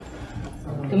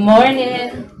Good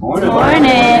morning. Morning. Morning.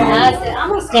 I said, I'm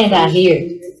going to stand out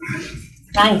here.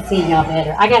 I can see y'all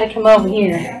better. I got to come over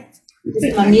here.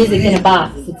 Put my music in a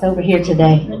box. It's over here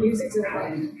today.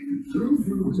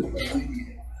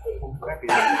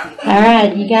 All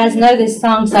right, you guys know this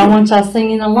song, so I want y'all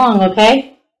singing along,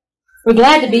 okay? We're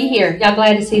glad to be here. Y'all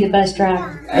glad to see the bus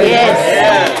driver?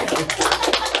 Yes.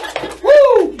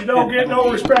 Woo! You don't get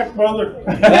no respect, brother.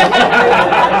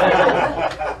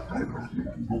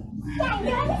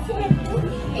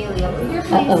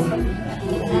 Uh-oh.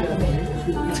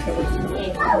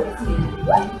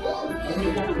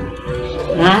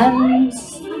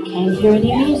 Can't hear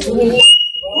any music.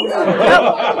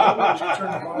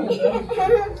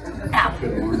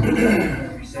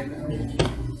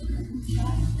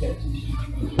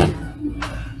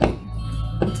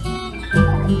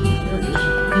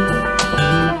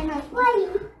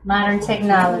 Modern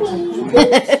technology.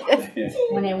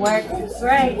 When it works, it's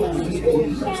great.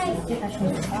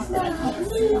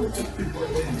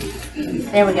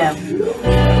 There we go.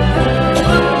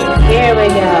 Here we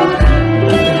go.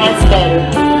 That's better.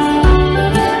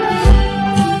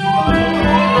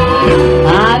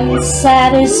 I'm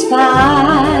satisfied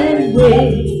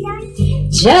with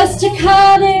just a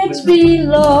cottage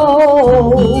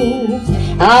below,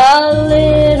 a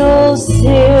little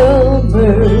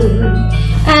silver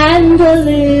and a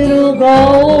little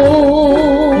gold.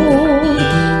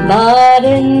 But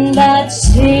in that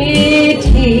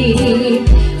city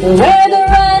where the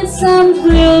ransom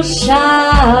will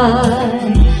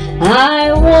shine,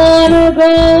 I want a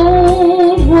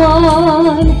gold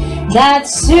one, that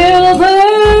silver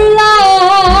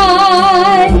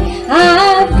line.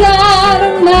 I've got a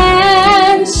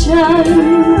mansion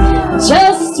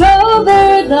just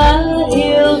over the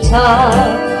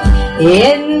hilltop,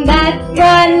 in that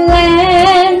bright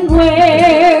land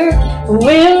where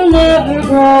we'll never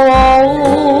grow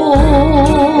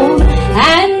old.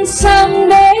 And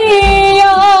someday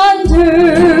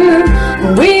yonder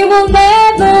we will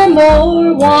never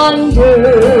more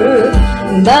wander,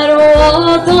 but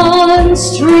walk on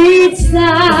streets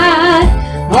that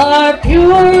are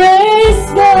pure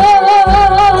as gold.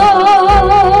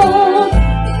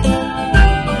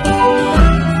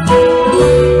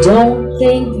 Don't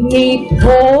think me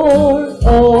poor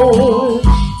or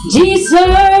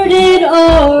deserted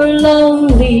or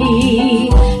lonely.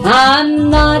 I'm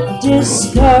not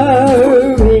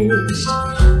discouraged,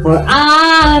 for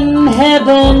I'm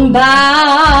heaven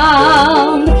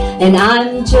bound, and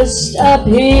I'm just a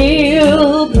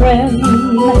pilgrim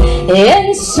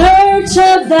in search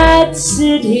of that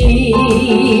city.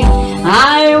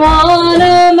 I want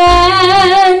a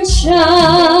mansion,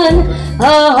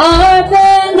 a harp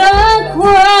and a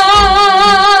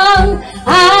crown.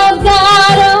 I've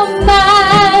got a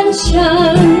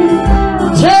mansion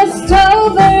just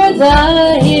over the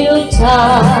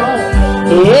hilltop,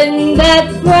 in that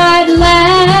bright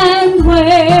land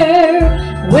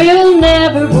where we'll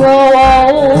never grow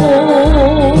old.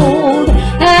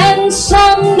 And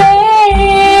someday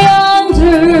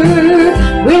yonder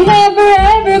we're never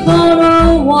ever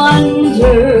gonna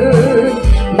wander,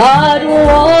 but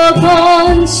walk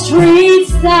on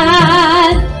streets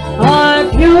that are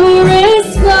pure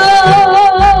as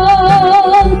gold.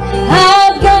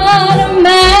 I've got a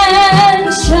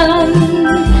mansion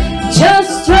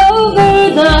just over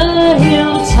the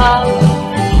hilltop,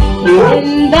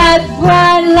 in that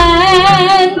bright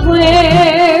land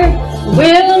where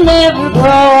we'll never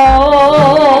grow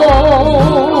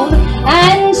old.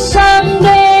 And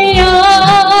someday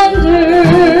yonder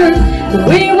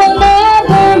we will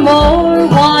never more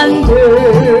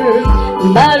wander,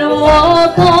 but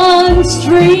walk on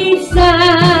streets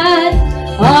that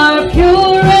are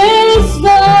pure as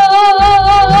gold.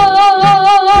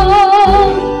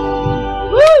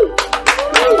 Woo!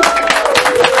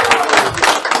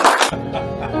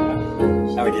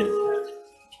 How we did it?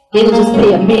 It'll just be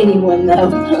a mini one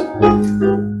though.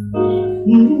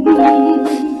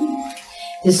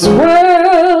 This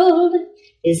world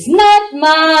is not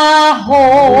my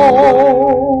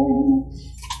home.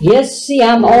 Yes, see,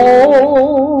 I'm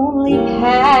only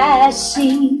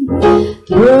passing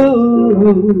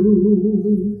through,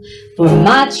 for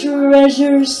my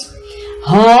treasures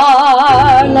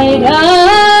are laid up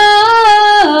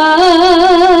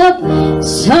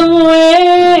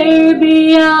somewhere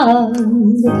beyond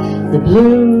the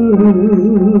blue.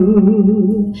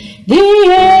 The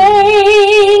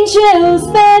angels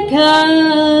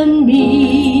beckon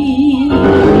me,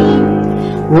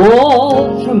 walk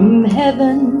from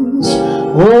heaven's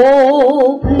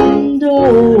open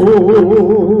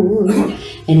door,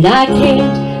 and I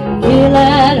can't feel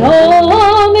at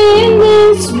home in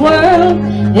this world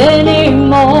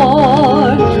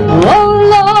anymore. Oh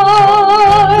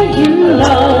Lord, you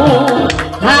know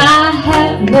I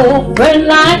have no friend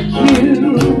like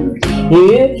you.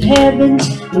 If heaven's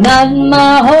not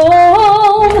my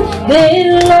home,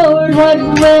 then Lord, what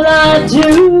will I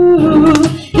do?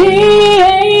 The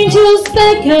angels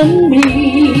beckon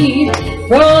me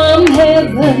from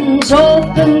heaven's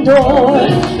open door,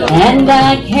 and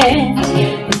I can't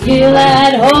feel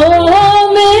at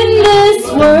home in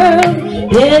this world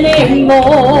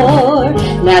anymore.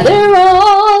 Now they're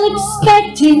all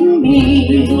expecting me,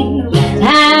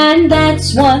 and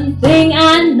that's one thing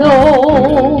I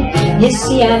know. You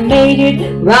see, I made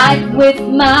it right with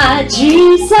my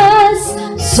Jesus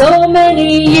so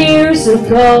many years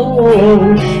ago,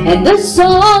 and the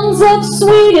songs of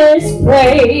sweetest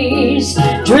praise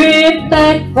drip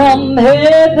back from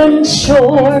heaven's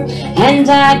shore, and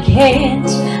I can't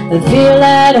feel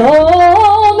at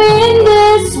home in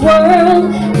this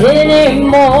world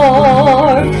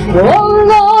anymore. Oh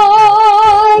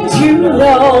Lord, you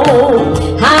know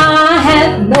I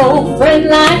have no friend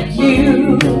like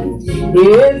you.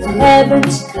 If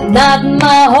heaven's not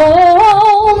my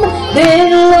home, then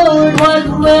Lord, what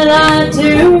will I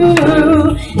do?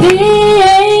 The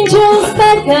angels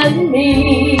beckon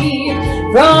me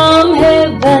from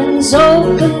heaven's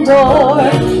open door,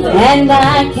 and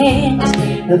I can't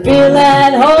feel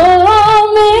at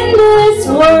home in this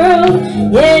world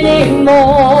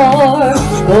anymore.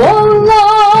 Oh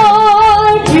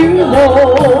Lord, you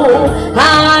know I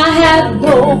have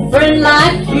no friend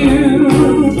like you.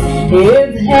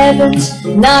 If heaven's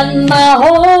not my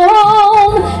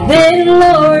home, then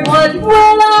Lord, what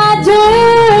will I do?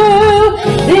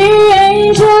 The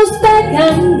angels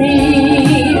beckon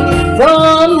me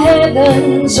from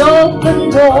heaven's open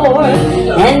door,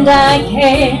 and I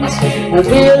can't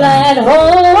feel at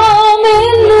home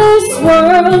in this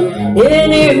world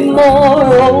anymore.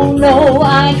 Oh no,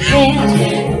 I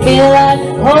can't feel at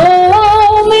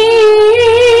home in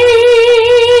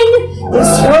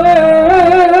this world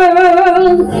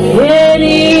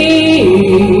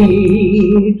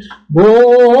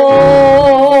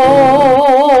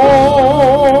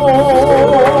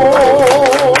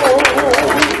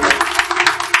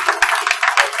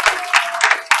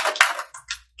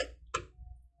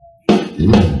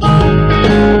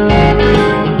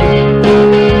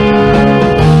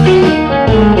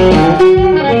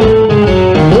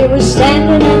They were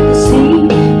standing at the sea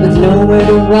with nowhere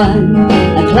to run.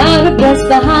 A cloud of dust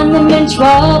behind them and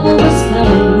trouble was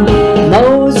coming.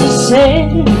 Moses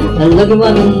said, look at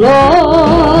what the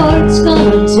Lord's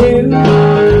gonna do.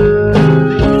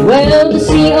 Well, the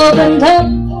sea opened up,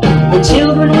 the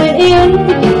children went in.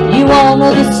 You all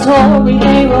know the story,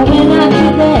 they were in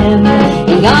after them.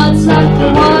 And God stopped the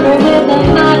water with a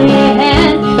mighty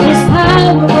hand. His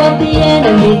power brought the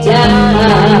enemy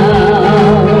down.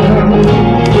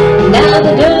 Now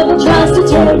the devil tries to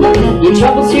tell you your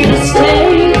trouble's here to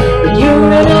stay, but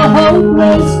you're in a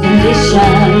hopeless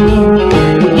condition.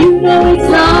 You know it's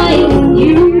lying,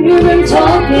 you hear him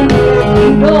talking, you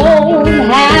don't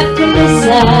have to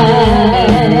listen.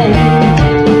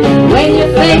 When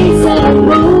you're facing a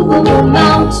movable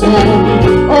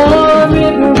mountain or a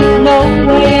river with no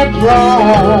way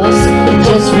across,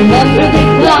 just remember that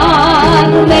God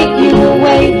will make you a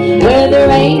way where there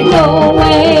ain't no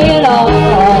way at all.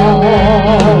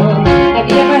 Have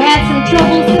you ever had some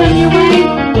troubles come your way?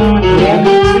 Yeah,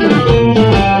 me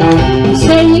too.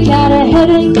 Say you got a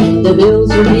headache, the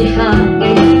bills are behind.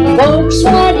 Folks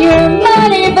want your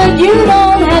money, but you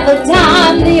don't have a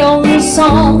dime. The only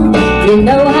song you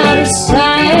know how to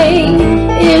sing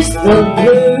is the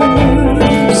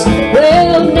blues.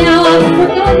 Well, now I've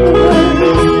forgotten the words.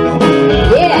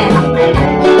 Yeah,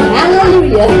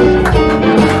 hallelujah.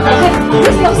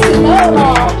 We're supposed to know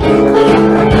all.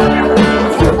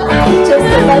 Just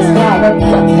the best part.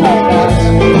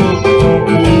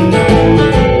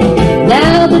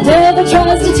 Now the devil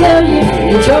tries to tell you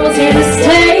your trouble's here to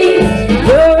stay.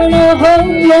 You're in a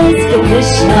hopeless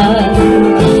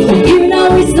condition. You know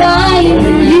he's lying,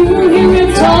 you hear him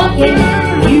talking.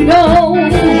 You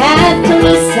don't have to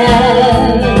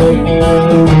listen.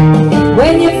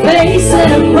 When you're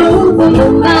facing a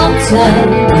movable mountain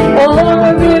or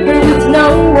a river with no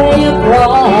way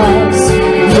across,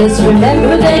 just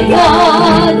remember that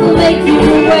God will make you a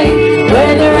way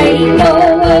where there ain't no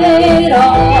way at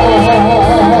all.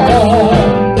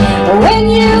 When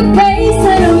you're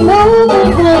facing a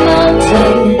movable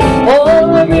mountain or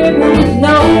a river with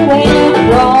no way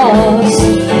across,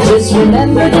 just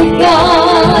remember that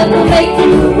God will make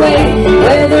you a way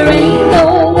where there ain't no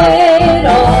way at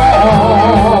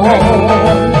all.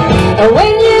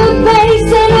 When you're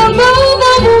facing a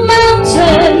movable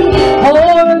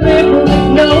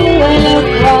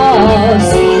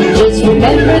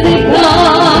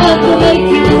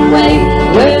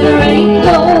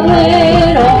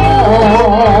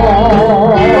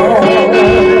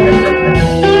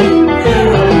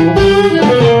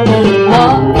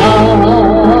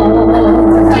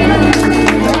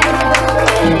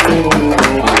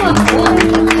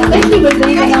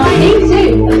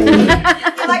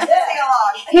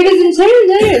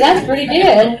do. That's pretty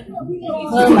good.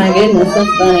 Oh my goodness, that's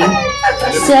funny.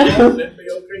 So,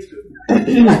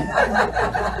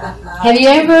 have you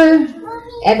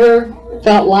ever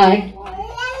felt like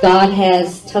God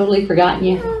has totally forgotten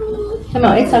you? Come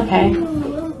on, it's okay.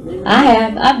 I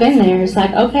have. I've been there. It's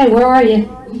like, okay, where are you?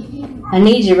 I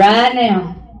need you right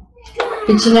now.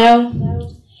 But you know,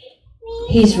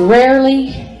 He's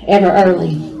rarely ever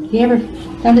early. You ever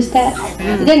notice that?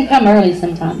 He doesn't come early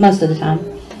sometimes, most of the time.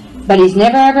 But He's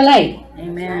never ever late.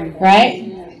 Amen. Right?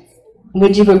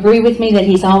 Would you agree with me that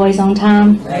He's always on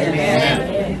time?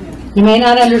 Amen. You may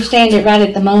not understand it right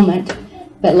at the moment,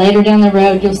 but later down the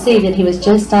road you'll see that He was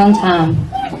just on time.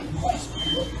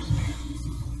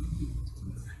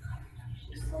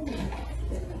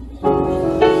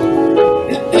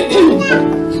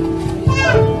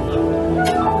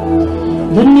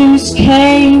 The news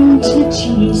came to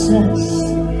Jesus,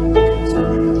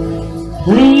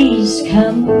 please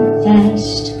come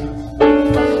fast.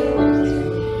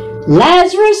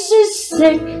 Lazarus is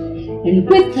sick, and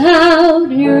without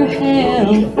your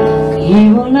help, he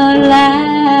will not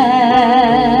last.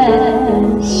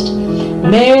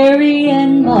 Mary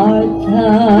and Martha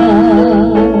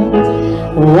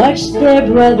watched their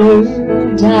brother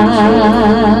die.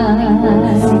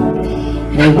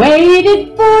 They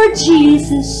waited for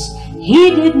Jesus,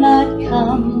 He did not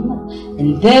come,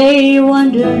 and they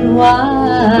wondered why.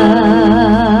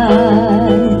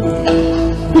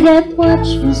 The death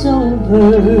watch was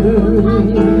over,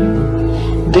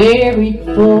 buried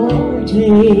 4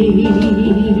 days.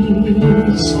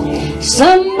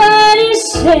 Somebody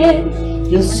said,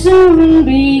 He'll soon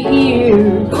be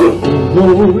here, the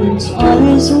Lord's on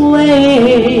His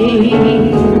way.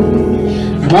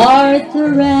 Martha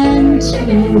ran to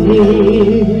Him,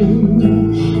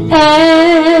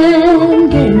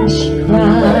 and then she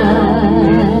cried,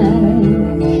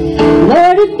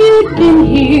 Lord, if you'd been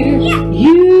here,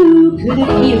 you could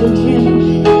have healed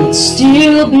him and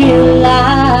still be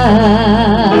alive.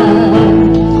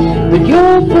 But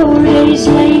you're 4 days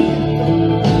late,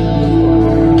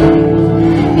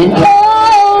 and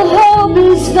all hope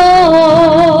is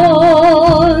gone,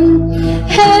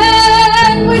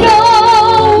 and we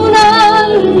don't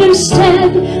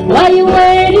understand why you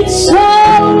waited so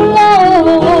long.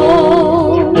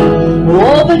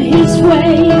 Oh, but His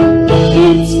way,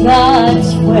 it's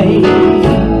God's way,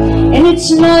 and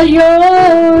it's not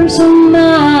yours or mine.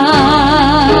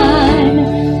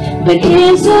 But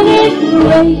isn't it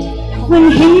great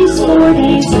when He's 4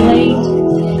 days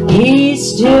late, He's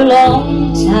still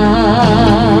on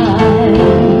time.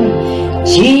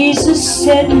 Jesus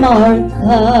said, Martha,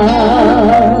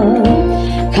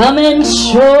 come and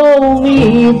show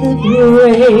me the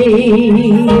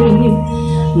grave.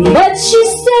 But she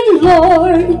said,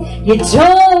 Lord, you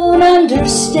don't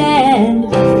understand.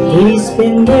 He's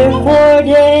been there 4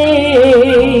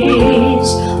 days.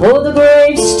 Oh, the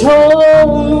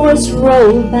gravestone was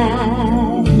rolled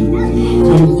back,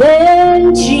 and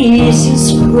then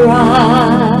Jesus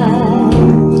cried,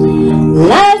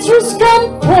 Lazarus,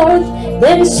 come forth.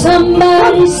 Then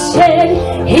somebody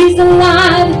said, He's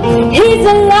alive, He's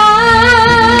alive.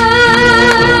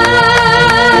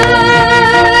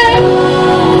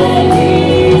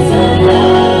 He's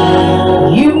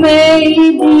alive. You may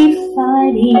be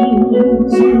fighting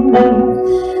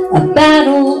a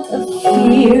battle of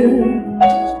fear.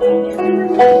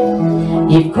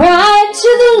 You've cried to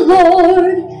the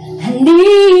Lord, I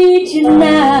need you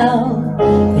now,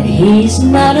 but He's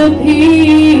not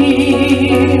appeared.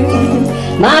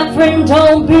 My friend,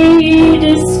 don't be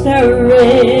discouraged,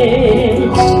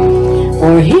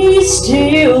 for He's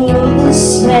still the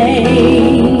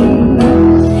same.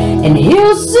 And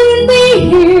He'll soon be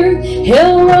here,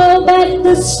 He'll roll back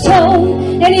the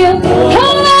stone, and He'll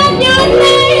call out your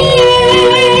name.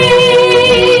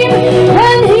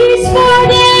 And He's 4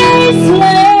 days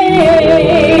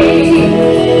late,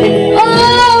 and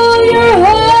all your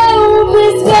hope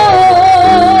is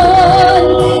gone,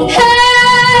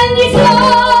 and you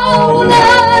don't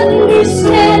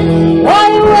understand why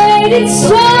you waited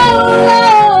so long.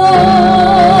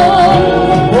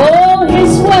 Oh,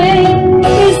 His way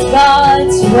is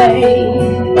God's way,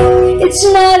 it's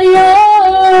not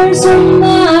yours or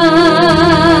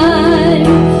mine.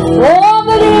 Oh,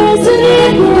 but isn't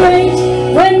it great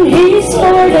when He's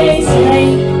 4 days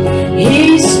late,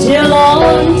 He's still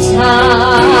on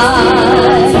time.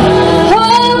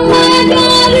 Oh, my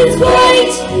God is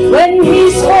great when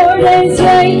He's 4 days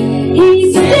late,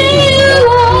 He's still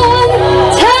on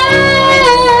time.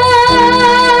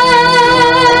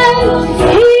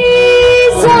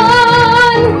 He's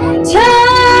on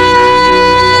time.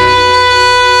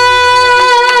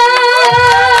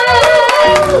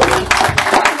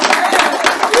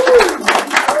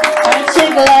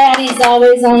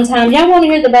 always on time. Y'all want to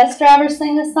hear the bus driver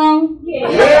sing a song?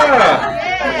 Bus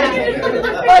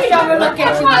driver, look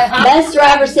at you like, huh? Bus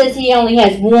driver says he only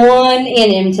has one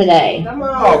in him today.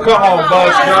 Oh, come on,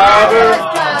 bus driver.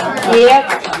 Yep,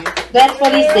 that's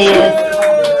what he says.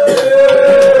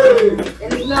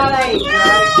 It's not age,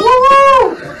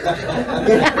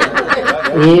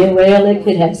 Yeah, well, it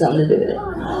could have something to do with it.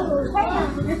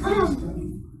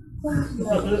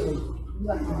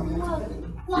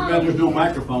 There's no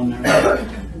microphone there.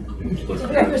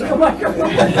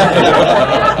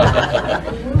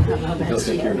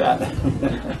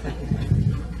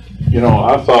 You know,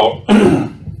 I thought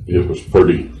it was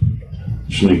pretty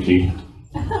sneaky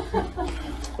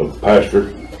of the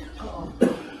pastor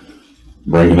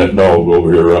bringing that dog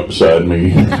over here up beside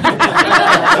me.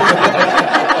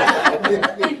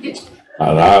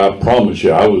 And I promise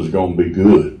you I was going to be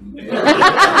good.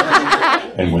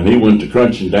 And when he went to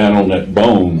crunching down on that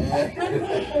bone,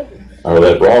 or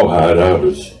that rawhide,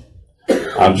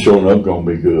 I'm sure enough going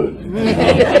to be good.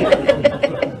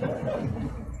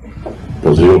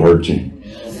 Because he'll hurt you.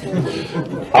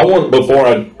 Before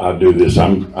I do this,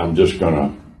 I'm just going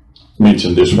to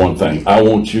mention this one thing. I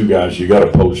want you guys, you got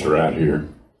a poster out here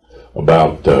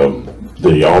about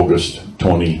the August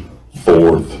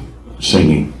 24th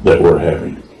singing that we're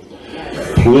having.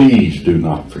 Please do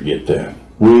not forget that.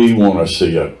 We want to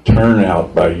see a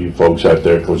turnout by you folks out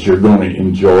there because you're going to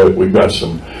enjoy it. We've got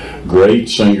some great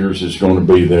singers that's going to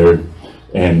be there,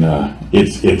 and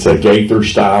it's a Gaither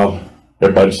style.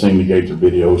 Everybody's seen the Gaither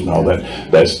videos and all that.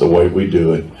 That's the way we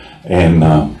do it. And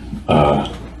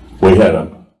we had a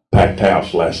packed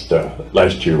house last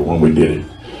year when we did it.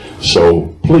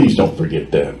 So please don't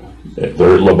forget that.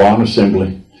 They're at Levon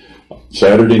Assembly,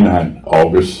 Saturday night,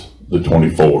 August the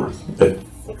 24th at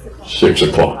 6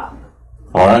 o'clock.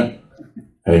 All right?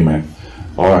 Amen.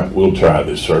 All right, we'll try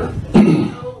this, sir. I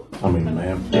mean,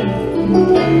 ma'am.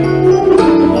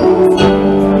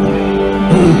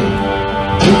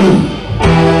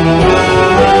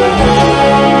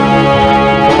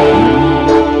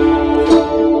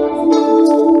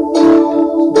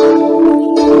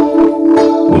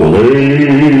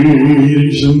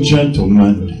 Ladies and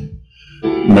gentlemen,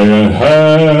 may I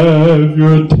have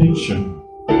your attention?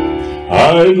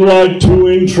 I'd like to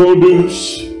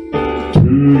introduce to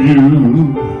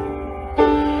you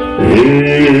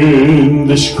in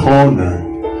this corner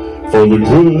for the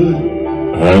good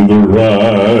and the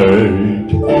right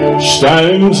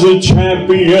stands a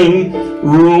champion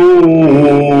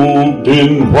robed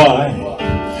in white.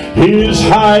 His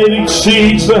height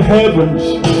exceeds the heavens,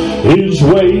 his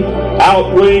weight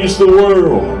outweighs the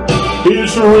world,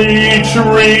 his reach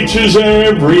reaches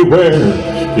everywhere,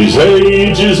 his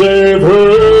age is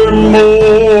evermore.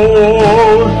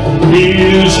 He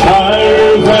is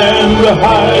higher than the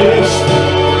highest,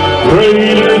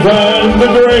 greater than the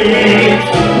great.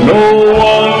 No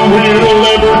one will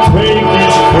ever take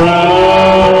his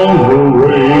crown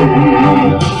away.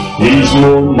 He's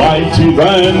more mighty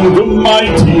than the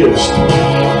mightiest.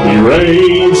 He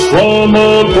reigns from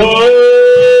above.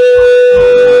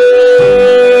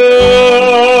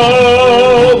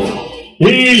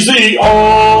 He's the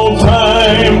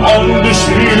all-time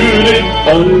undefeated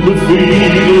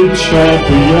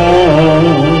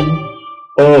champion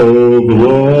of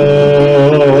love.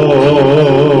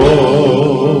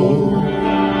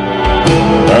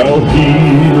 Now he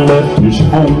left his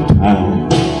hometown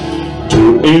to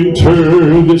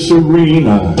enter this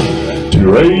arena, to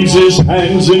raise his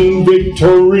hands in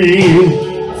victory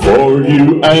for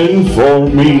you and for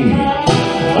me.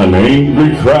 An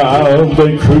angry crowd,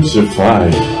 they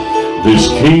crucified this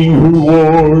king who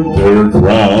wore their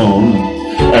crown,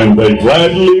 and they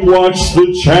gladly watched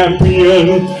the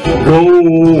champion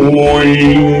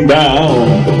going down.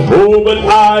 Oh, but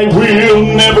I will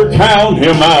never count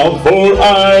him out, for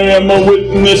I am a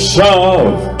witness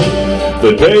of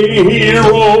the day he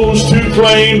rose to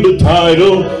claim the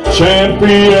title,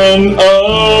 champion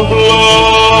of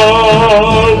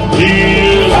love. He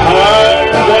is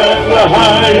higher than the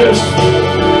highest,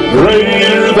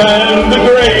 greater than the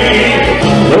great.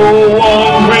 No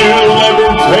one will ever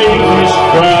take his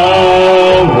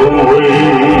crown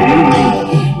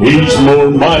away. He's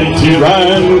more mighty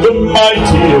than the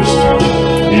mightiest.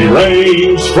 He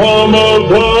reigns from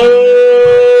above.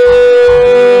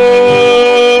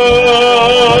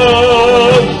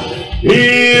 He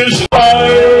is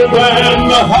higher than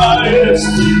the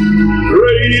highest,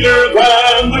 greater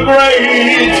than the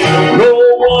great. No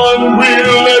one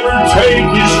will ever take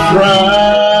his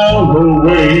crown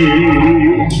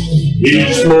away.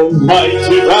 He's more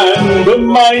mighty than the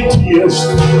mightiest.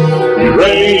 He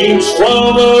reigns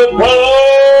from above.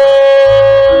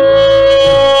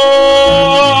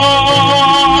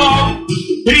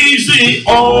 He's the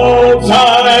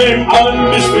all-time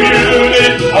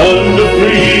undisputed,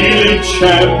 undefeated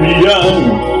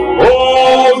champion.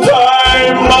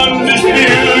 All-time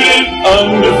undisputed,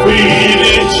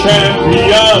 undefeated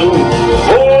champion.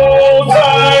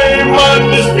 All-time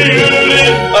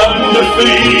undisputed,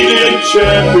 undefeated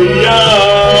champion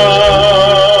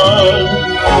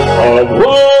of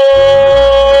rock.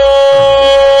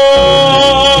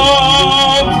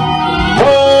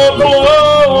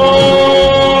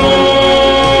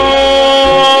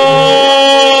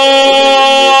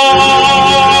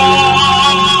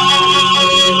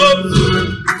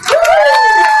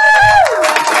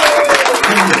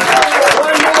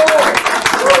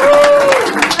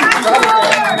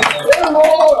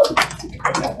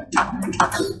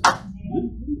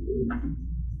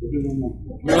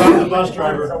 You're like the bus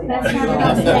driver.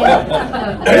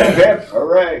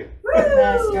 Hooray.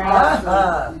 Best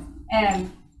driver.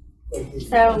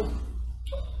 So,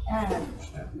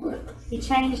 he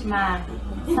changed my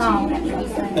song after he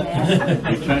sang that.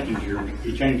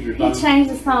 He changed your He song? changed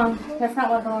the song. That's not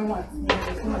what Lauren wants. He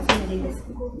wants me to do this.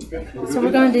 So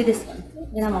we're going to do this one.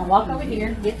 Then I'm going to walk over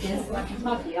here, get this, so I can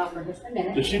talk to y'all for just a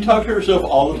minute. Does she talk to herself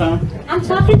all the time? I'm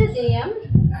talking to them.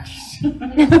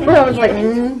 I was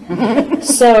like,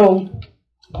 So,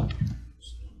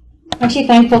 aren't you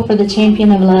thankful for the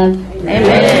champion of love?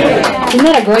 Amen. Isn't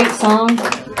that a great song?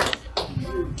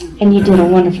 And you did a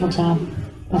wonderful job,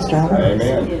 Pastor Robert.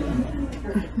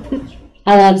 Amen.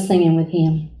 I love singing with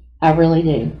him. I really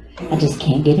do. I just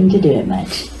can't get him to do it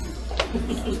much.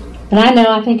 But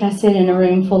I think I sit in a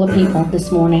room full of people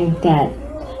this morning that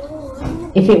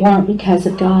if it weren't because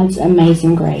of God's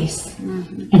amazing grace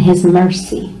and His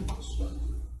mercy,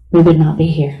 we would not be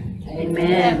here.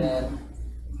 Amen.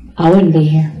 I wouldn't be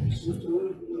here.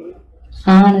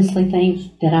 I honestly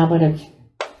think that I would have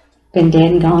been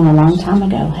dead and gone a long time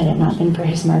ago had it not been for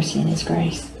His mercy and His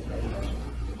grace.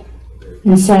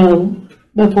 And so,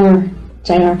 before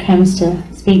JR comes to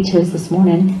speak to us this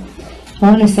morning, I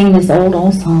want to sing this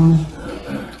old song.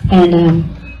 And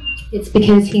it's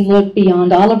because He looked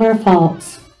beyond all of our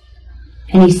faults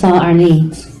and He saw our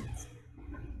needs.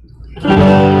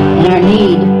 And our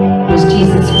need was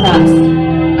Jesus Christ.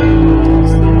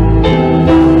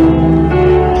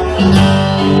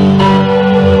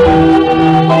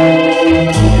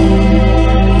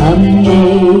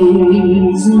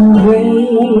 Amazing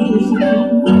grace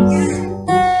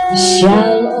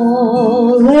shall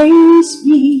always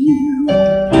be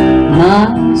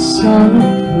my song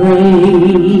of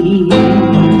praise,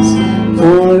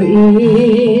 for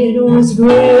it was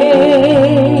grace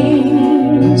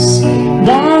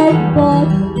that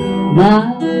bought my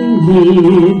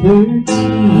liberty.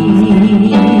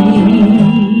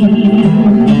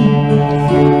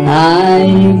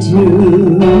 I do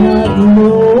not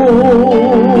know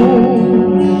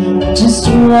just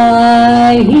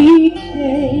why He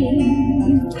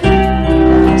came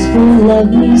to love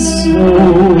me so.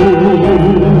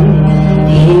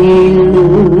 He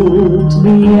looked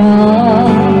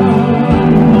beyond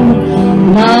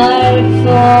my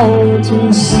fault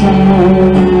and saw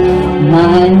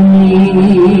my need,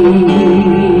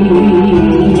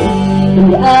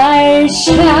 and I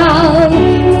shall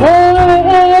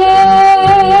forever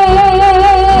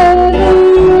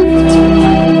lift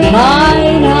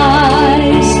mine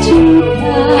eyes to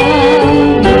Calvary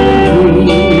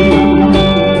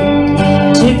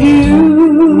to view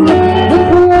the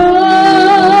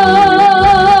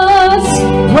cross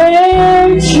where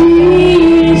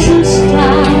Jesus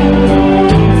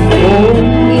died for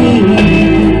me.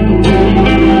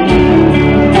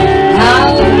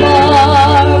 How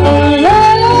marvelous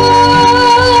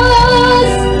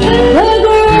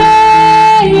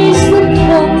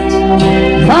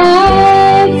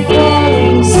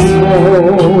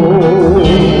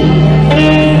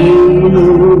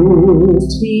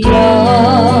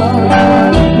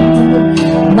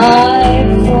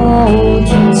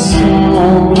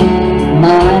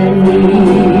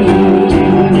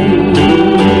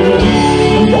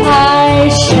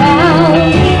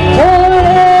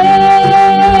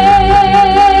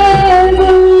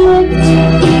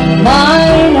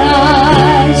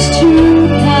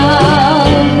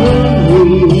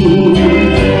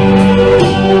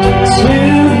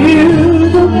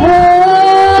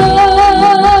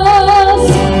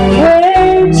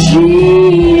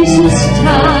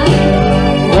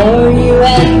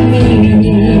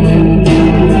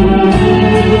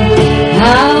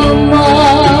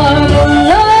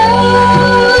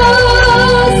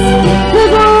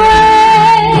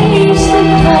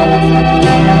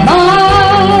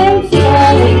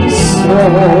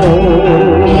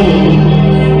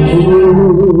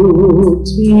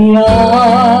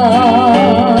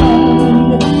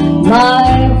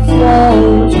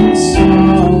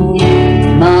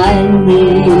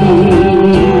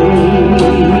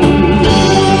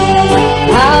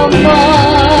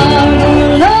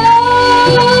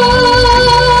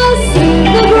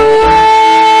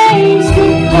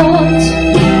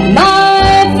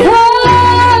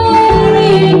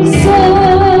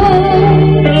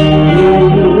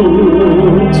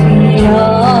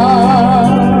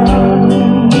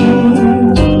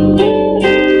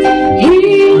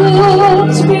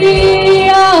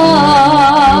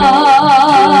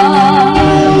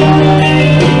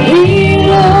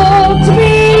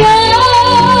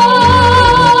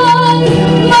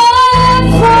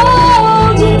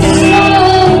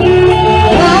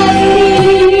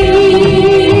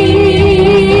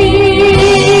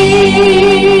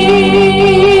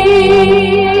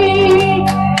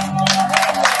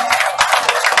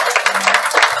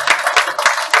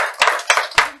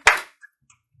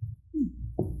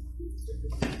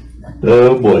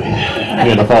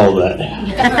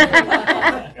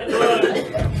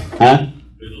Huh?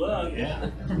 Good luck.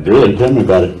 Really? Tell me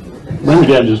about it. Bring me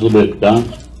down just a little bit, Don.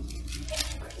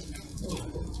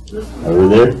 Over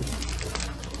there.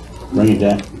 Bring it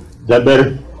down. Is that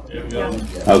better? There we go.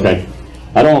 Okay.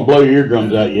 I don't want to blow your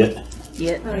eardrums out yet.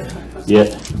 Yet.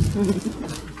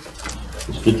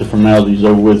 Let's get the formalities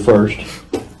over with first.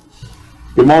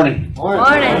 Good morning.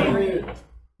 Morning.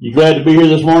 You glad to be here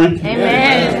this morning?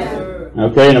 Amen.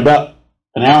 Okay, in about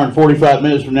an hour and 45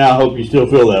 minutes from now, I hope you still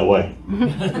feel that way.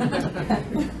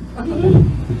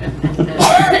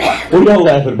 What are y'all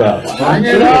laughing about? Bring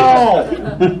it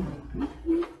on.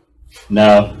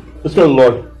 No. Let's go to the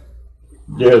Lord.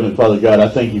 Dear Heavenly Father God, I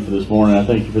thank you for this morning. I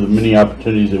thank you for the many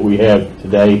opportunities that we have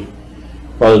today,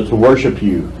 Father, to worship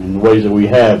you in the ways that we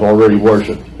have already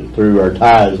worshiped through our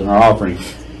tithes and our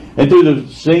offerings, and through the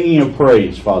singing of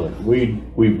praise, Father. We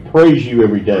praise you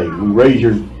every day. We want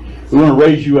to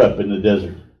raise you up in the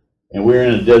desert, and we're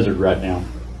in a desert right now.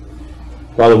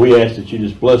 Father, we ask that you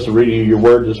just bless the reading of your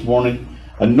word this morning.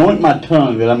 Anoint my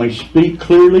tongue that I may speak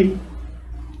clearly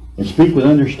and speak with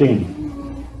understanding,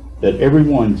 that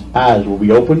everyone's eyes will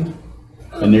be opened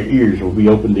and their ears will be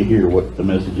open to hear what the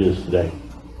message is today.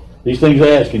 These things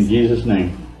I ask in Jesus'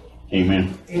 name.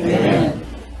 Amen. Amen.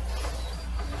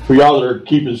 For y'all that are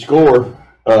keeping score,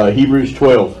 Hebrews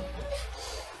 12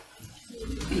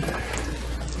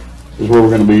 is where we're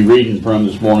going to be reading from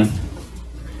this morning.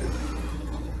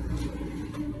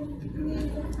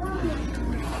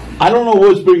 I don't know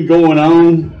what's been going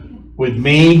on with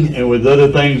me and with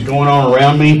other things going on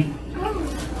around me,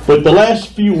 but the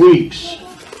last few weeks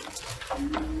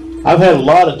I've had a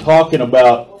lot of talking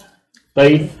about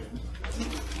faith.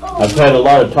 I've had a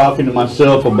lot of talking to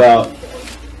myself about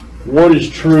what is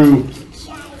true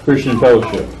Christian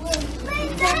fellowship.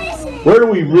 Where do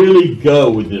we really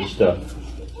go with this stuff?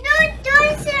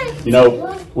 You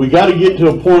know, we got to get to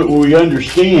a point where we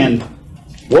understand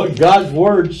what God's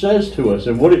Word says to us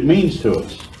and what it means to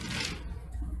us.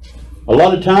 A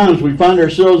lot of times we find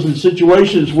ourselves in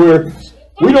situations where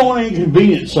we don't want to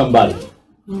inconvenience somebody.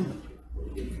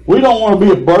 We don't want to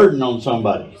be a burden on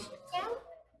somebody.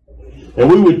 And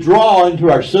we withdraw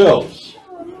into ourselves.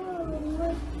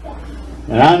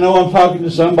 And I know I'm talking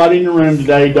to somebody in the room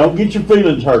today. Don't get your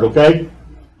feelings hurt, okay?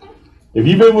 If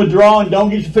you've been withdrawing, don't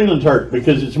get your feelings hurt,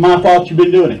 because it's my fault you've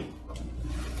been doing it.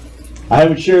 I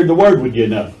haven't shared the Word with you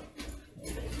enough.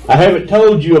 I haven't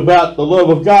told you about the love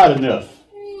of God enough.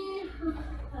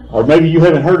 Or maybe you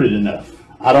haven't heard it enough.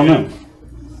 I don't know.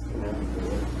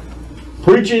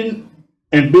 Preaching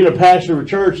and being a pastor of a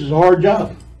church is a hard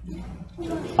job.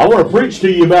 I want to preach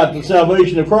to you about the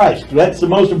salvation of Christ. That's the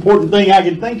most important thing I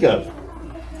can think of.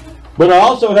 But I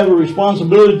also have a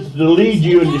responsibility to lead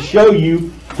you and to show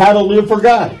you how to live for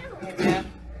God.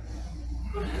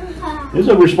 It's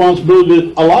a responsibility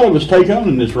that a lot of us take on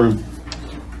in this room.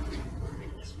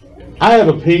 I have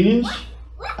opinions.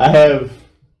 I have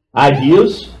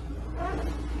ideas.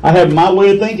 I have my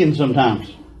way of thinking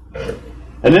sometimes.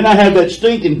 And then I have that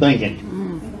stinking thinking.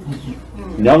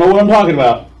 Y'all know what I'm talking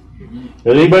about. If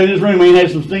anybody in this room ain't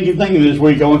had some stinking thinking this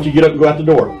week, I want you to get up and go out the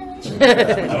door.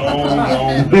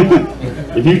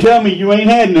 If you tell me you ain't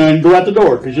had none, go out the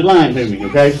door, because you're lying to me,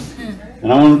 okay?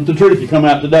 And I want the truth to come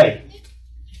out today.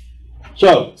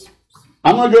 So,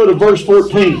 I'm going to go to verse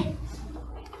 14.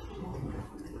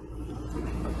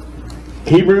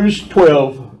 Hebrews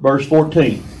 12, verse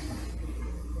 14.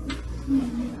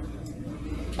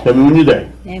 Tell me when you're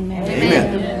there. Amen.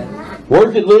 Amen.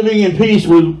 Work at living in peace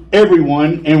with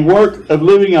everyone, and work of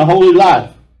living a holy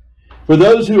life. For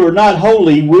those who are not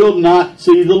holy will not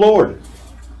see the Lord.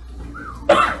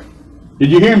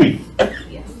 Did you hear me?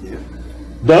 Yes.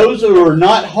 Those who are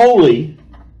not holy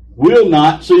will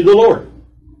not see the Lord.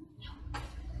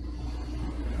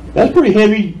 That's pretty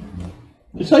heavy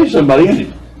to say to somebody, isn't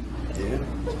it?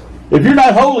 If you're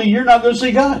not holy, you're not going to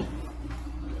see God.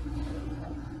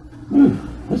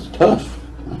 That's tough.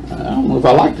 I don't know if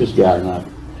I like this guy or not.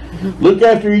 Look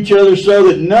after each other so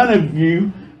that none of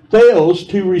you fails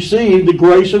to receive the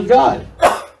grace of God.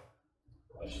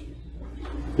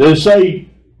 Does it say,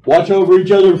 watch over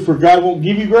each other for God won't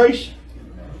give you grace?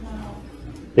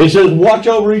 It says, watch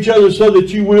over each other so that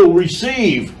you will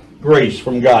receive grace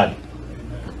from God.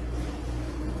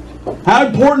 How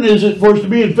important is it for us to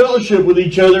be in fellowship with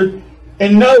each other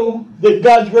and know that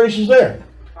God's grace is there?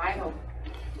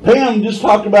 Pam just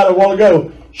talked about it a while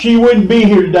ago. She wouldn't be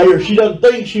here today, or she doesn't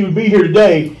think she would be here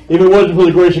today if it wasn't for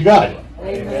the grace of God.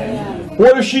 Amen.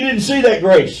 What if she didn't see that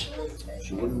grace?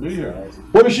 She wouldn't be here.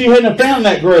 What if she hadn't found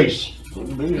that grace? She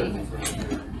wouldn't be here.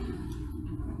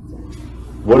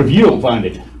 What if you don't find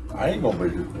it? I ain't gonna be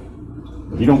here.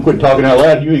 If you don't quit talking out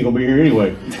loud, you ain't gonna be here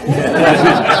anyway.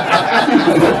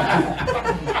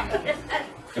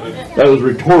 That was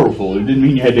rhetorical. It didn't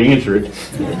mean you had to answer it.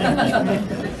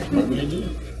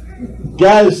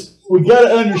 Guys, we got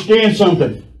to understand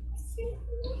something.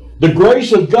 The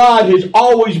grace of God has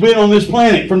always been on this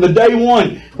planet from the day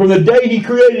one. From the day He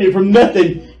created it, from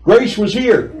nothing, grace was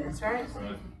here. That's right.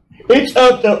 It's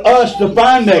up to us to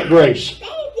find that grace.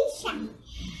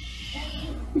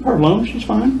 Leave her alone, she's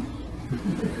fine.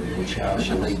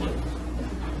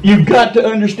 You've got to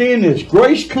understand this.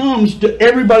 Grace comes to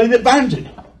everybody that finds it.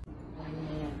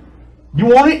 You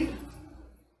want it?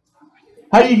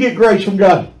 How do you get grace from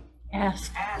God?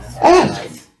 Ask.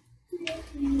 Ask.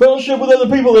 Fellowship with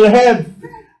other people that have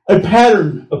a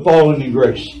pattern of following in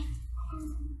grace.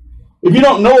 If you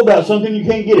don't know about something, you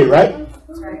can't get it, right?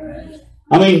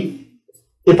 I mean,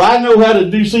 if I know how to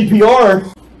do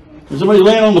CPR and somebody's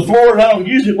laying on the floor and I don't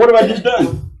use it, what have I just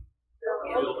done?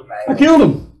 I killed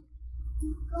him.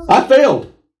 I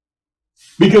failed.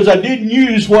 Because I didn't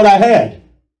use what I had.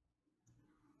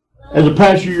 As a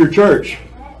pastor of your church,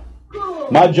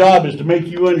 my job is to make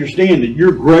you understand that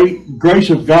your great grace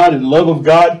of God and love of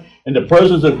God and the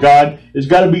presence of God has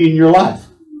got to be in your life.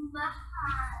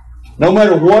 No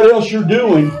matter what else you're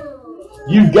doing,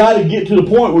 you've got to get to the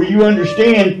point where you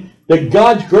understand that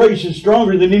God's grace is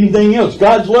stronger than anything else.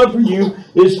 God's love for you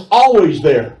is always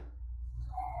there.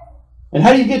 And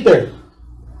how do you get there?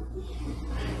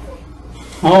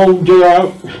 Oh, dear,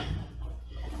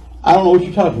 I don't know what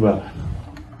you're talking about.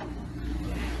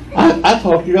 I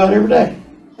talk to God every day.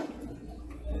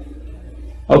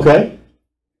 Okay.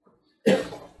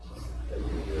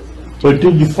 But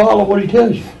do you follow what He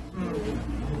tells you?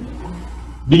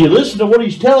 Do you listen to what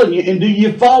He's telling you, and do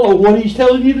you follow what He's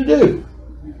telling you to do?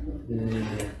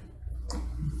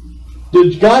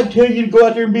 Does God tell you to go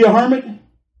out there and be a hermit?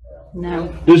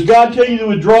 No. Does God tell you to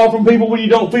withdraw from people when you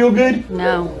don't feel good?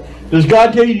 No. Does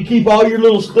God tell you to keep all your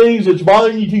little things that's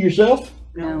bothering you to yourself?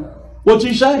 No. What's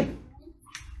He say?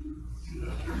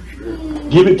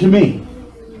 Give it to me.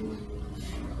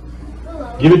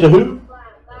 Give it to who?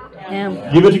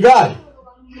 Him. Give it to God.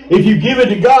 If you give it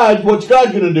to God, what's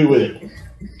God going to do with it?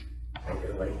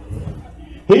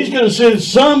 He's going to send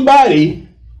somebody,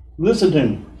 listen to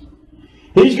me.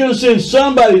 He's going to send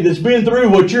somebody that's been through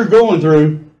what you're going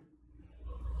through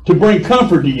to bring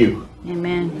comfort to you.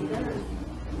 Amen.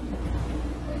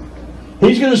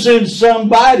 He's going to send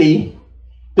somebody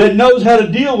that knows how to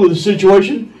deal with the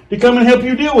situation to come and help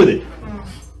you deal with it.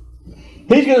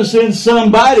 He's going to send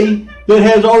somebody that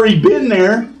has already been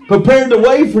there, prepared the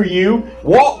way for you,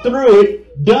 walked through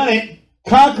it, done it,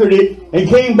 conquered it, and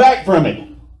came back from it.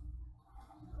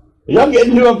 Are y'all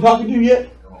getting who I'm talking to yet?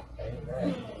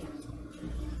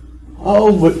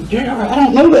 Oh, but JR, I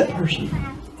don't know that person.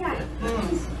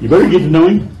 You better get to know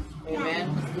him.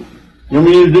 Amen. You want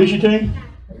me to introduce you to him?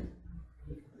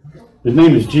 His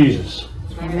name is Jesus.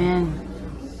 Amen.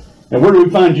 And where do we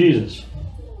find Jesus?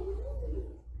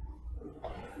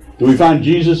 Do we find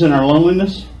Jesus in our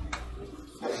loneliness?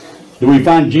 Do we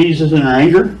find Jesus in our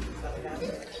anger?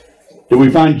 Do we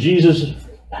find Jesus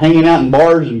hanging out in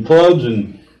bars and clubs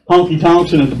and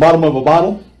honky-tonks and at the bottom of a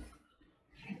bottle?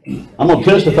 I'm going to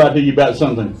testify to you about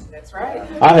something. That's right.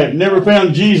 I have never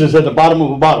found Jesus at the bottom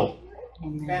of a bottle.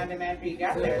 Found him after you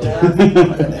got there.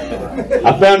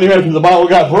 I found him after the bottle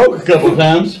got broke a couple of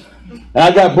times. And I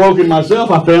got broken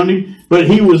myself, I found him. But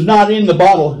he was not in the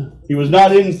bottle. He was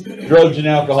not in drugs and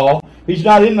alcohol. He's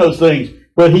not in those things.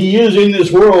 But He is in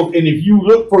this world. And if you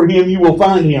look for Him, you will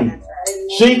find Him.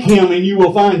 Seek Him and you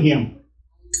will find Him.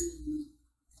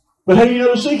 But how do you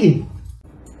know to seek Him?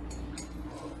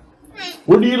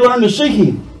 Where do you learn to seek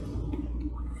Him?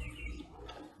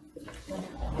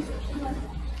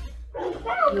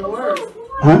 In the Word.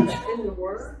 Huh? In the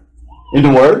Word. In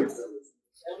the Word?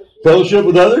 Fellowship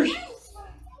with others?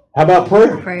 How about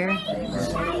prayer? Prayer.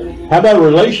 How about a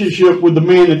relationship with the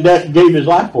man that gave his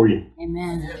life for you?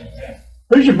 Amen.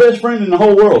 Who's your best friend in the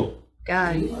whole world?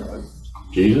 God.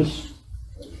 Jesus.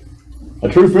 A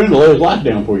true friend will lay his life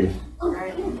down for you.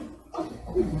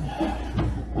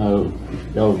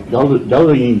 Y'all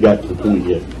ain't even got to the point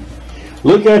yet.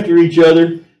 Look after each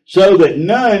other so that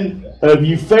none of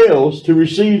you fails to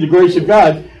receive the grace of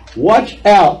God. Watch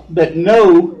out that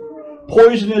no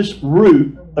poisonous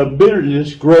root of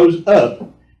bitterness grows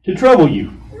up to trouble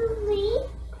you,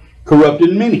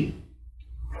 corrupting many.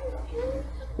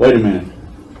 Wait a minute.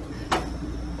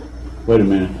 Wait a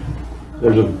minute.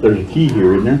 There's a key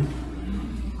here, isn't there?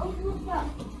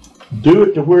 Do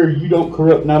it to where you don't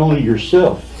corrupt not only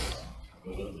yourself,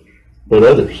 but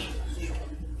others.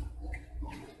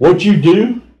 What you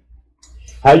do,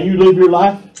 how you live your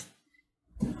life,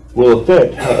 will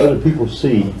affect how other people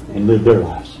see and live their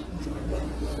lives.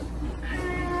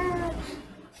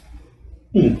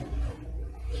 Is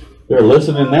there a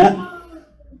lesson in that?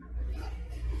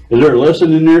 Is there a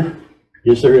lesson in there?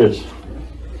 Yes, there is.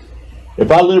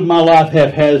 If I live my life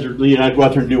haphazardly and I go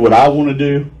out there and do what I want to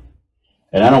do,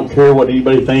 and I don't care what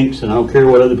anybody thinks, and I don't care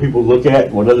what other people look at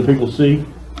and what other people see,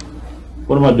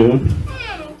 what am I doing?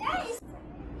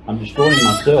 I'm destroying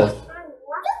myself.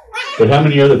 But how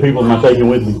many other people am I taking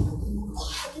with me?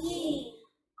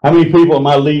 How many people am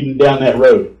I leading down that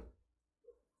road?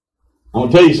 I'm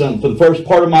going to tell you something. For the first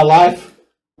part of my life,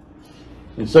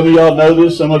 and some of y'all know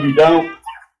this, some of you don't.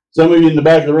 Some of you in the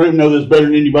back of the room know this better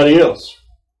than anybody else.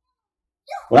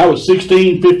 When I was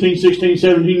 16, 15, 16,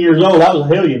 17 years old, I was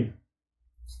a hellion.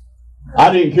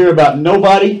 I didn't care about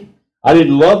nobody. I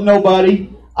didn't love nobody.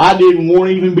 I didn't want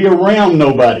to even be around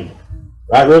nobody.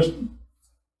 Right, Russ?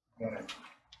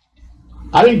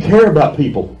 I didn't care about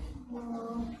people.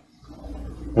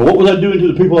 And what was I doing to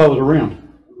the people I was around?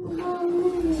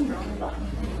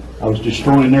 I was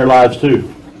destroying their lives too.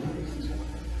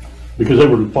 Because they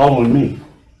were following me.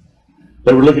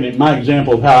 They were looking at my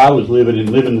example of how I was living and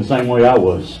living the same way I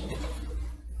was.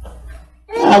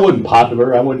 I wasn't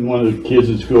popular. I wasn't one of the kids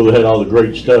in school that had all the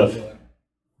great stuff.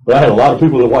 But I had a lot of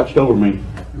people that watched over me.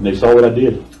 And they saw what I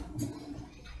did.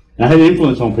 And I had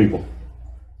influence on people.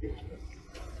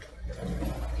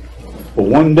 But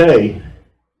one day,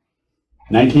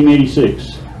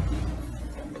 1986,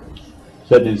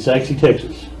 sitting in Saxe,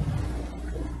 Texas,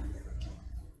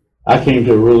 I came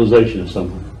to a realization of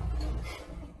something.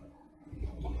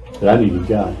 That I needed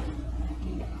God.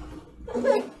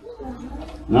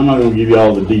 And I'm not going to give you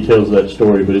all the details of that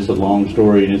story, but it's a long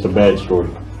story and it's a bad story.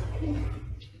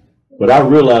 But I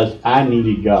realized I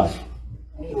needed God.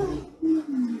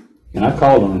 And I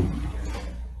called on Him.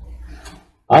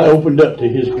 I opened up to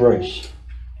His grace.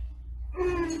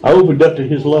 I opened up to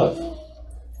His love.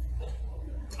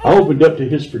 I opened up to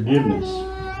His forgiveness.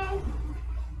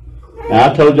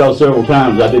 Now, I told y'all several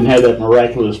times I didn't have that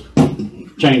miraculous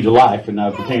change of life, and I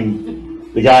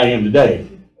became the guy I am today.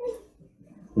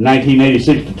 From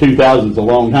 1986 to 2000 is a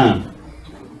long time.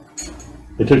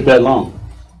 It took that long.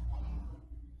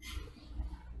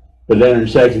 But down in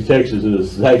Saxe, Texas, the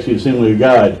Saxe Assembly of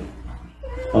God,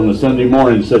 on a Sunday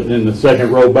morning, sitting in the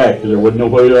second row back, because there wasn't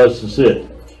nobody else to sit.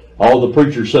 All the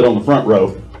preachers sat on the front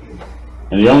row.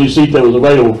 And the only seat that was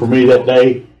available for me that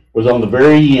day was on the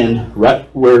very end, right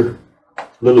where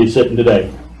Lily's sitting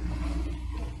today.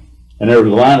 And there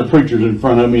was a line of preachers in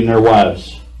front of me and their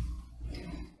wives.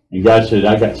 And God said,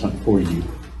 I got something for you.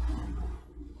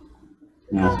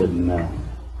 And I said, no.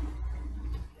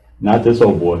 Not this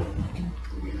old boy.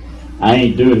 I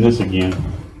ain't doing this again.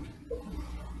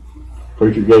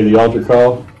 Preacher gave the altar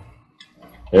call.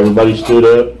 Everybody stood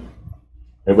up.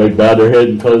 Everybody bowed their head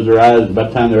and closed their eyes. About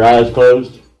the time their eyes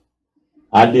closed,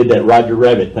 I did that Roger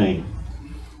Rabbit thing.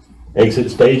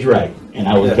 Exit stage right. And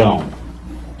I was gone.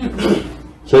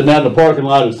 Sitting out in the parking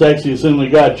lot of Saxe Assembly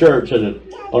of God Church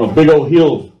on a big old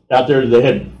hill out there. They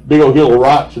had big old hill of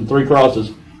rocks and 3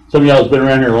 crosses. Some of y'all that's been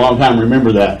around here a long time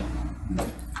remember that.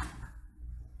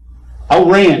 I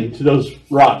ran to those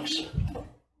rocks.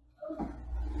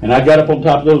 And I got up on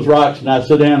top of those rocks and I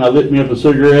sat down, I lit me up a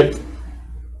cigarette,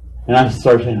 and I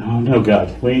started saying, oh no,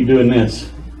 God, we ain't doing this.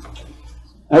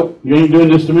 Nope, you ain't doing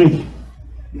this to me.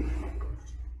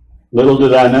 Little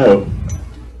did I know,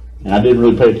 and I didn't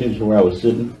really pay attention to where I was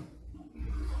sitting.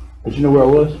 But you know where I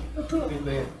was?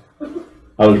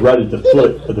 I was right at the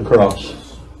foot of the cross.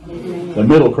 The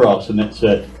middle cross in that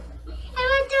set.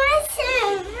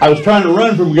 I was trying to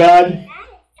run from God,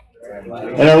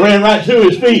 and I ran right to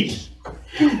His feet.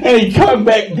 And He come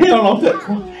back down off that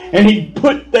cross, and He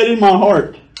put that in my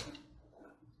heart.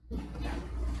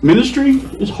 Ministry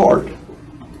is hard.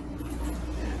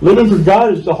 Living for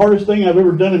God is the hardest thing I've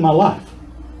ever done in my life.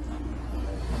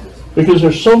 Because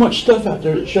there's so much stuff out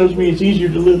there that shows me it's easier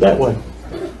to live that way.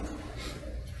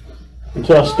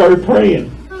 Until I started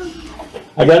praying.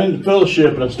 I got into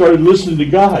fellowship and I started listening to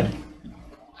God.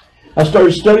 I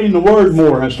started studying the Word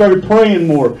more, and I started praying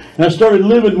more, and I started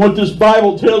living what this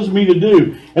Bible tells me to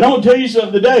do. And I'm going to tell you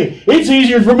something today. It's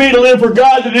easier for me to live for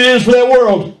God than it is for that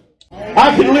world.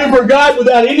 I can live for God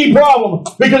without any problem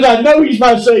because I know He's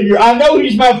my Savior. I know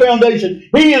He's my foundation.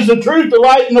 He is the truth, the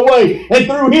light, and the way. And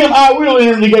through Him I will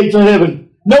enter the gates of heaven.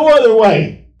 No other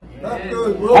way.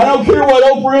 I don't care what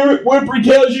Oprah Winfrey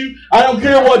tells you. I don't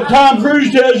care what Tom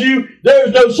Cruise tells you. There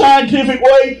is no scientific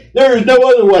way. There is no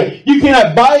other way. You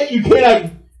cannot buy it. You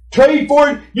cannot trade for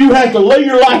it. You have to lay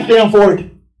your life down for it.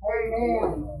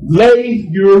 Amen. Lay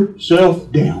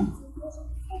yourself down.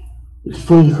 It's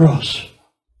for the cross.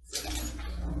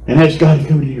 and ask God to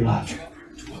come into your life.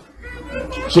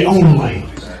 It's the only way.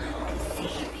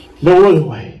 No other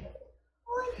way.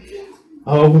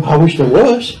 Oh, I wish there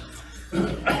was.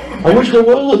 I wish there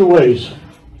was other ways.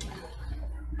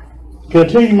 Can I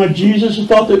tell you my Jesus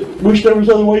thought that wished there was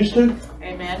other ways too?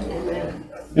 Amen. Amen.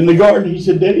 In the garden, he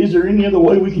said, Daddy, is there any other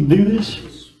way we can do this?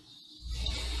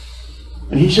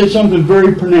 And he said something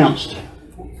very pronounced.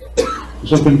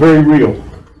 Something very real.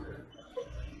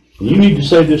 And you need to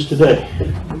say this today.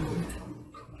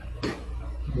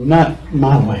 Not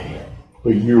my way,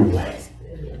 but your way.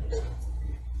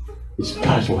 It's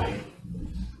God's way.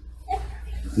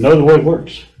 No other way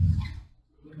works.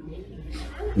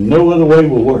 No other way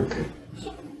will work.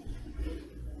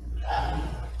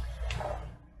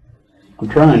 I'm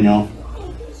trying, y'all.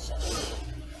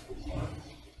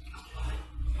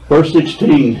 Verse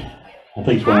 16, I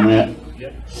think is where I'm at.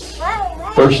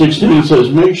 Verse 16 says,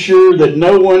 make sure that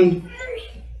no one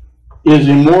is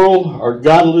immoral or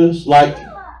godless like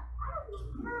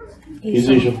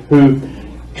Ezekiel, who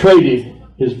traded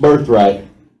his birthright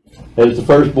as the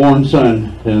firstborn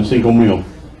son in a single meal.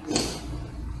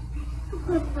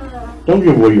 Don't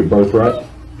give away your birthright.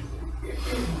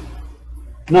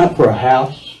 Not for a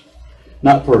house,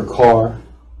 not for a car,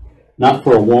 not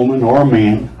for a woman or a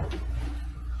man,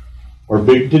 or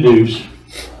big to-dos.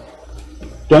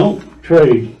 Don't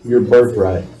trade your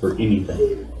birthright for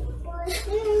anything.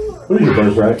 What is your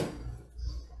birthright?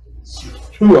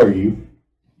 Who are you?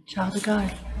 Child of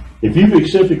God. If you've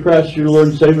accepted Christ as your Lord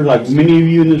and Savior, like many of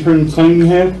you in this room claim you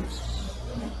have,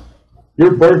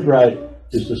 your birthright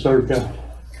is to serve God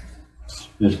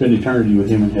and spend eternity with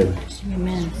Him in heaven.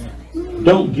 Amen.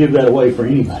 Don't give that away for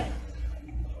anybody.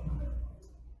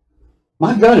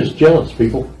 My God is jealous,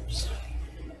 people.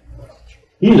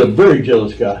 He is a very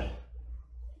jealous God.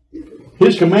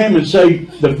 His commandments say,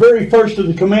 the very first of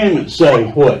the commandments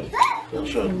say, what?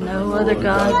 No other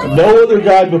God. No other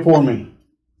God before me.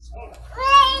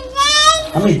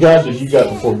 How many gods have you got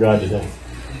before God today?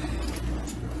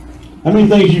 How many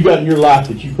things you got in your life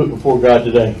that you put before God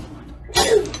today?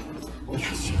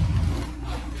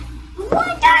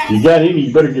 If you got any,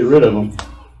 you better get rid of them.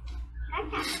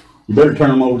 You better turn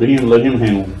them over to Him and let Him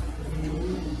handle them.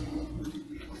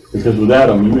 Because without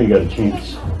them, you ain't got a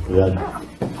chance. Without them.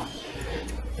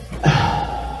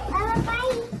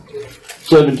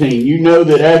 17. You know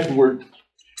that afterward,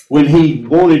 when he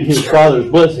wanted his father's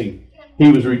blessing, he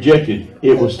was rejected.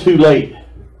 It was too late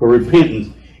for repentance,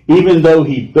 even though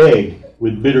he begged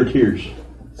with bitter tears.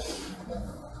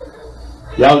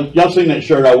 Y'all seen that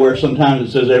shirt I wear sometimes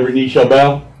that says every knee shall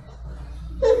bow?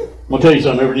 I'm going to tell you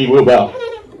something, every knee will bow.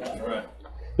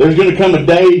 There's going to come a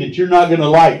day that you're not going to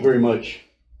like very much.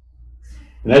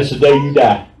 And that's the day you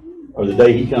die, or the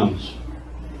day He comes.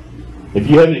 If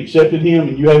you haven't accepted Him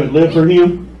and you haven't lived for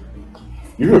Him,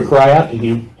 you're going to cry out to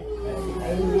Him.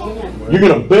 You're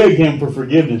going to beg Him for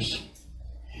forgiveness.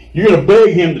 You're going to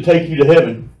beg Him to take you to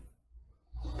heaven.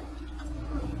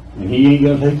 And He ain't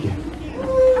going to take you.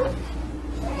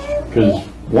 Because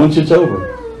once it's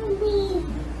over,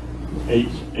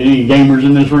 any gamers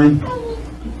in this room?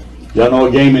 Y'all know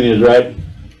what gaming is, right?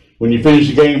 When you finish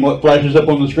the game, what flashes up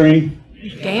on the screen?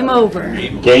 Game over.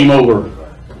 Game over.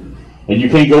 And you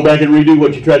can't go back and redo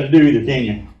what you tried to do either, can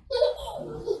you?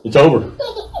 It's over.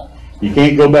 You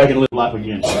can't go back and live life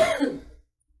again.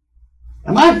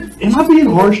 Am I being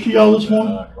harsh to y'all this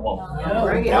morning? Come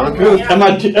on.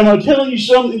 Am I telling you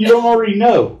something you don't already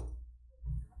know?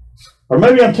 Or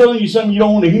maybe I'm telling you something you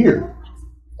don't want to hear.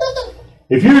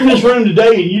 If you're in this room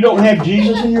today and you don't have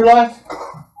Jesus in your life,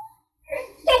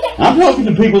 I'm talking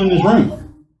to people in this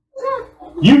room.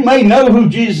 You may know who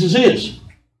Jesus is.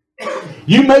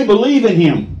 You may believe in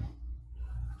Him.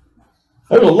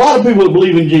 There's a lot of people that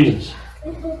believe in Jesus.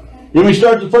 You want me to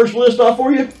start the first list off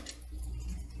for you?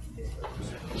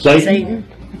 Satan.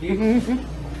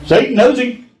 Satan knows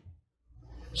Him.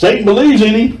 Satan believes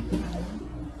in Him.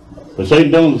 But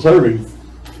Satan don't serve Him.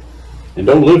 And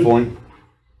don't live for Him.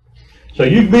 So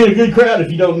you can be in a good crowd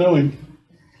if you don't know Him.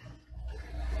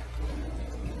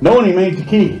 Knowing Him ain't the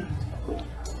key.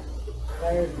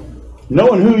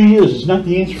 Knowing who He is not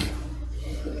the answer.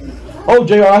 Oh,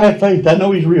 JR, I have faith. I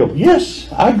know He's real. Yes,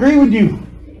 I agree with you.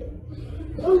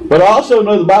 But I also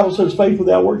know the Bible says faith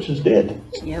without works is dead.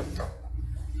 Yep.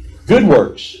 Good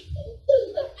works.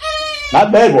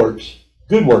 Not bad works.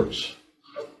 Good works.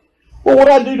 Well,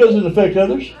 what I do doesn't affect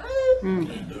others.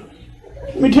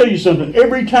 Let me tell you something.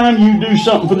 Every time you do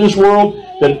something for this world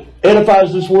that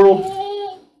edifies this world,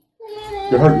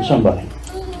 you're hurting somebody.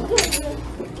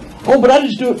 Oh, but I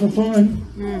just do it for fun.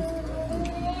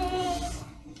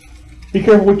 Be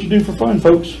careful what you do for fun,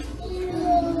 folks.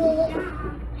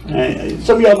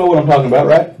 Some of y'all know what I'm talking about,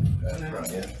 right?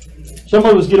 Some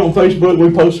of us get on Facebook, we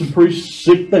post some pretty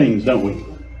sick things, don't we?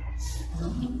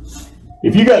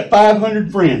 If you got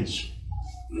 500 friends,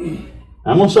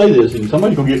 I'm going to say this, and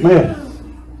somebody's going to get mad.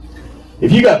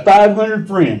 If you got 500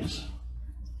 friends,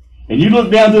 and you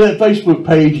look down to that Facebook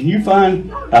page, and you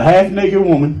find a half-naked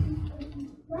woman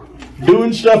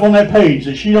doing stuff on that page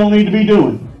that she don't need to be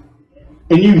doing,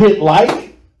 and you hit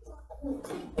like,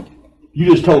 you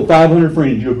just told 500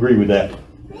 friends you agree with that.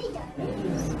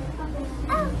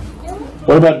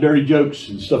 What about dirty jokes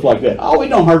and stuff like that? Oh, it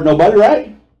don't hurt nobody,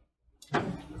 right?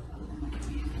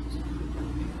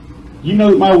 You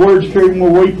know that my words carry more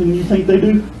weight than you think they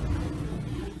do?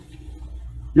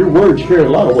 Your words carry a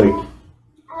lot of weight.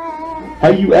 How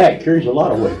you act carries a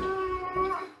lot of weight.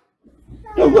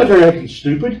 Don't go out there acting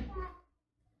stupid.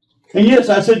 And yes,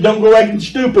 I said don't go acting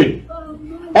stupid.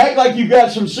 Act like you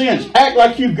got some sense. Act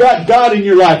like you got God in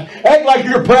your life. Act like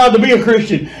you're proud to be a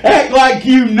Christian. Act like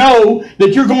you know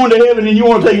that you're going to heaven and you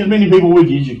want to take as many people with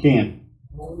you as you can.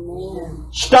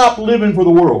 Stop living for the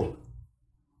world.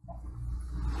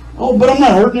 Oh, but I'm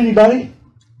not hurting anybody.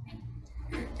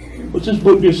 What's this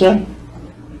book just say?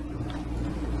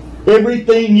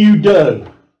 Everything you do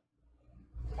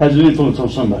has an influence on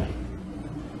somebody.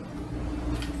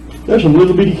 There's some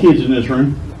little bitty kids in this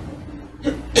room.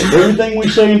 Everything we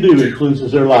say and do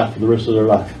influences their life for the rest of their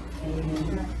life.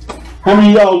 How many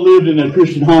of y'all lived in a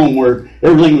Christian home where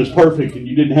everything was perfect and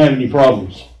you didn't have any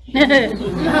problems? How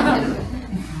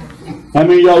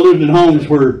many of y'all lived in homes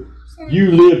where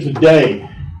you live today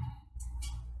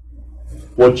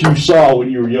what you saw when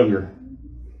you were younger?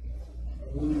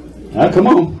 Now, come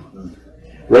on.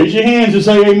 Raise your hands and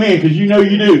say amen, because you know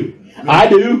you do. I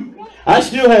do. I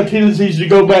still have tendencies to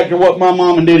go back to what my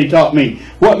mom and daddy taught me,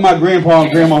 what my grandpa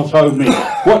and grandma told me,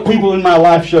 what people in my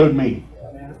life showed me.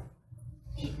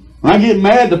 When I get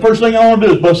mad, the first thing I want to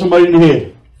do is bust somebody in the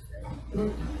head.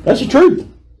 That's the truth.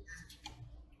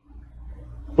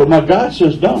 But my God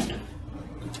says don't.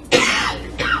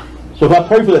 So if I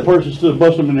pray for that person instead of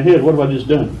bust them in the head, what have I just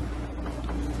done?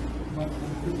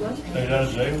 Stay out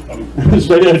of jail.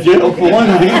 Stayed out of jail for one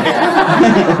thing.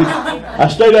 I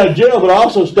stayed out of jail, but I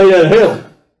also stayed out of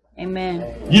hell.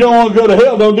 Amen. You don't want to go to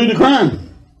hell, don't do the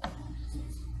crime.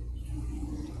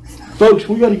 Folks,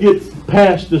 we got to get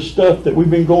past the stuff that we've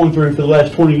been going through for the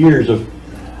last 20 years of,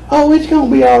 oh, it's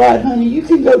going to be all right, honey. You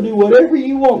can go do whatever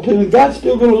you want to, and God's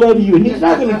still going to love you, and He's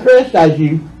not going to chastise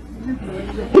you.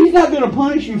 He's not going to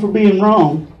punish you for being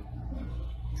wrong.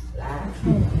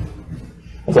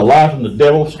 That's a lie from the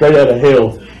devil, straight out of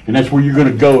hell. And that's where you're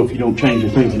going to go if you don't change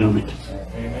your thinking on it.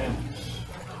 Amen.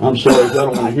 I'm sorry if I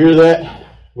don't want to hear that,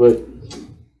 but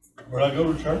Where I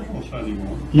go to church on Sunday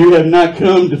morning. you have not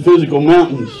come to physical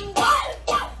mountains,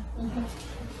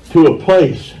 to a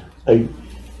place, a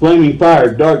flaming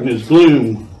fire, darkness,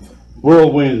 gloom,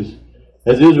 whirlwinds,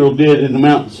 as Israel did in the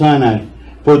Mount Sinai.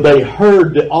 For they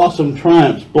heard the awesome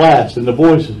triumphs blast, and the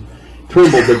voices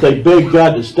trembled, but they begged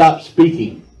God to stop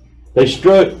speaking. They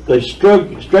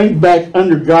strained back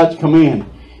under God's command.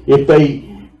 If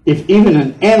even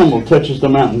an animal touches the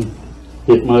mountain,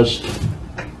 it must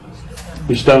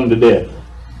be stoned to death.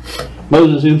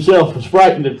 Moses himself was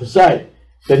frightened at the sight,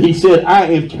 that he said, I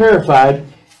am terrified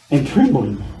and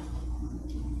trembling.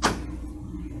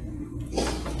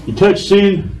 You touch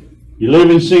sin, you live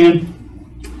in sin,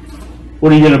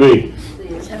 what are you going to be?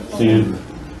 Sin.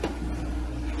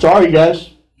 Sorry, guys.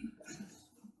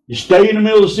 You stay in the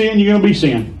middle of sin, you're going to be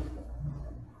sin.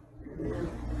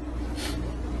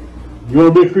 You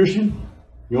want to be a Christian?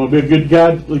 You want to be a good,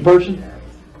 godly person?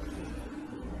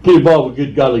 Get involved with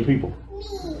good, godly people.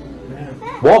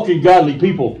 Walk in godly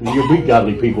people, and you'll be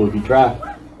godly people if you try.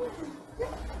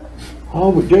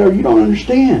 Oh, but Darryl, you don't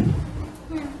understand.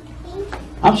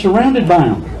 I'm surrounded by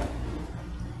them.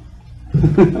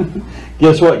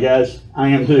 Guess what, guys? I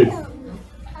am too.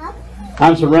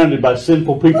 I'm surrounded by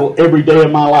sinful people every day of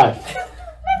my life.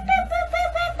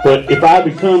 But if I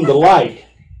become the light,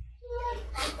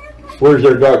 where's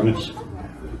their darkness?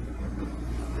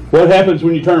 What happens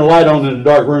when you turn a light on in a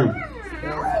dark room?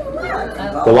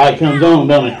 The light comes on,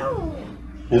 doesn't it?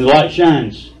 And the light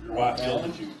shines.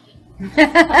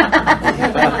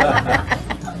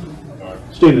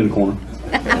 Stand in the corner.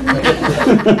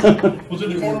 Was it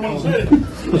the corner when I said it?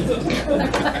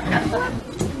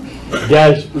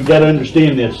 Guys, we got to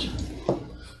understand this.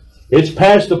 It's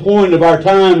past the point of our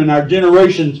time and our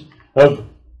generations of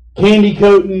candy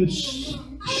coating,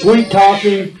 sweet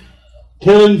talking,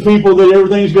 telling people that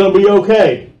everything's going to be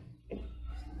okay.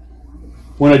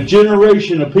 When a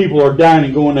generation of people are dying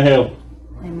and going to hell.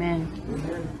 Amen.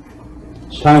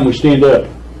 It's time we stand up.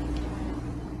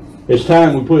 It's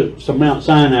time we put some Mount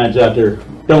Sinai's out there.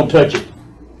 Don't touch it.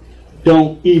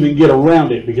 Don't even get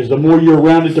around it, because the more you're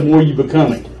around it, the more you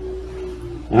become it.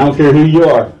 And I don't care who you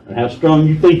are and how strong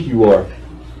you think you are.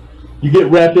 You get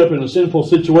wrapped up in a sinful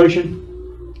situation,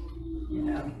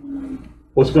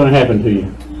 what's going to happen to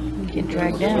you? Get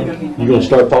dragged down. You're going to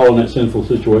start following that sinful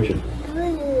situation.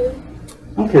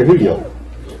 I don't care who you are.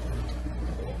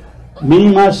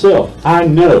 Me, myself, I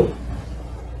know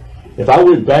if I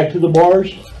went back to the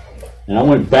bars and I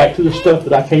went back to the stuff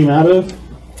that I came out of,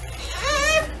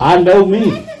 I know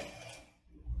me.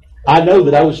 I know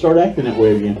that I would start acting that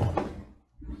way again.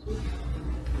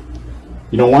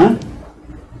 You know why?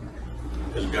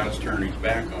 Because God's turned his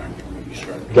back on you when you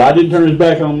start. God didn't turn his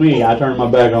back on me. I turned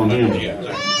my back on him.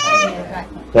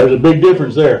 There's a big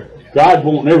difference there. God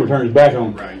won't never turn his back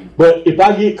on me. Right. But if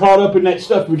I get caught up in that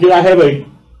stuff, because I have a...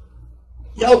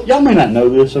 Y'all may not know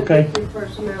this, okay?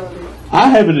 I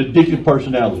have an addictive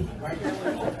personality.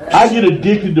 I get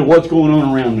addicted to what's going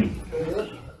on around me.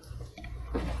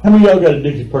 How many of y'all got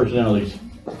addictive personalities?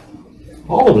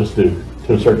 All of us do,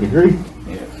 to a certain degree.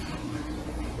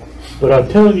 But I'm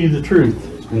telling you the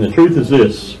truth, and the truth is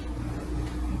this.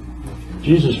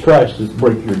 Jesus Christ is to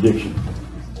break your addiction.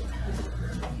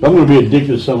 If I'm going to be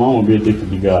addicted to something, I'm going to be addicted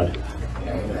to God.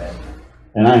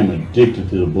 And I am addicted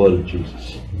to the blood of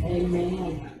Jesus.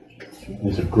 Amen.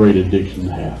 It's a great addiction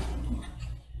to have.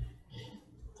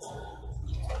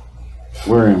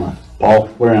 Where am I? Paul,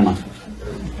 where am I?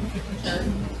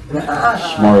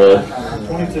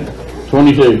 Smart.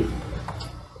 22.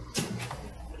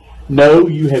 No,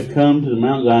 you have come to the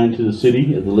Mount Zion, to the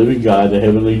city of the living God, the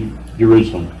heavenly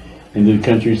Jerusalem, and to the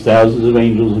country's thousands of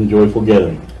angels in joyful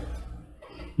gathering.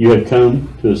 You have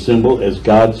come to assemble as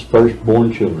God's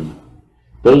firstborn children.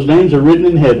 Those names are written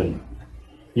in heaven.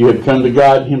 You have come to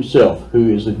God himself, who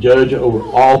is the judge over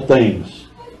all things.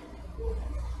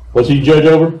 What's he judge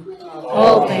over?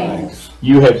 All things.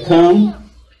 You have come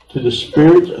to the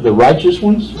spirits of the righteous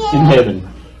ones in heaven,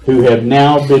 who have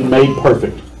now been made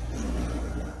perfect.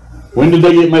 When did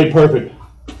they get made perfect?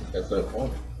 That's that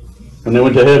point. When they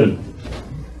went to heaven.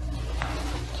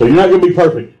 So you're not going to be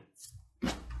perfect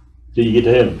till you get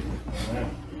to heaven.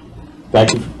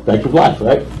 Fact of life,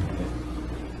 right?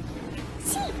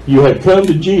 You have come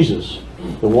to Jesus,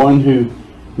 the one who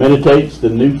meditates the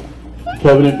new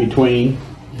covenant between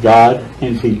God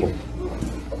and people.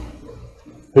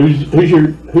 Who's your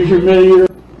mediator?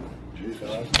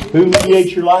 Who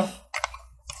mediates your life?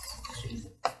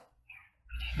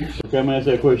 Okay, I'm going to ask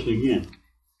that question again.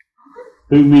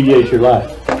 Who mediates your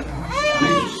life?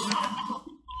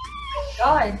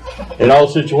 God. In all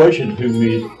situations, who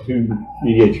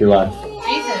mediates your life?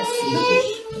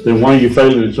 Jesus. Then why are you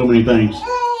failing at so many things?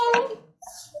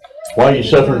 Why are you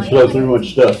suffering through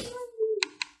much stuff?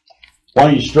 Why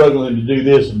are you struggling to do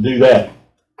this and do that?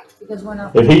 Because we're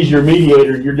not. If he's your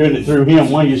mediator and you're doing it through him,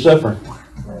 why are you suffering?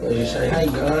 You say, hey,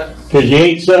 God. Because you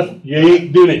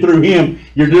ain't doing it through him,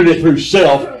 you're doing it through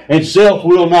self, and self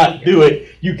will not do it.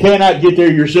 You cannot get there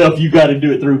yourself, you got to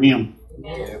do it through him.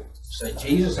 Yeah. Say,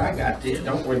 Jesus, I got this.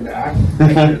 Don't worry about it. I can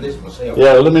take care of this myself.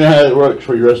 Yeah, let me know how that works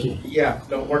for you, Rusty. Yeah,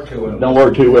 don't work too well. Don't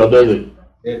work too well, does it?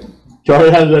 It,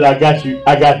 Charlie, how does that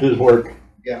I got this work?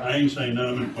 yeah. I ain't saying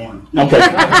nothing in the corner. Okay.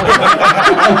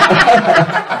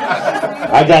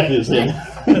 I got this then.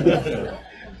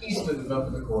 He stood up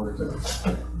in the corner too.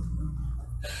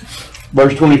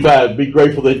 Verse 25, be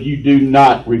grateful that you do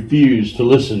not refuse to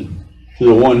listen to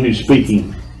the one who's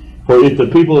speaking. For if the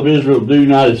people of Israel do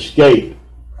not escape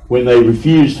when they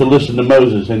refuse to listen to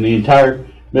Moses and the entire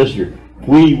messenger,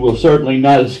 we will certainly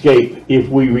not escape if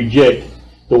we reject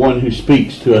the one who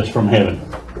speaks to us from heaven.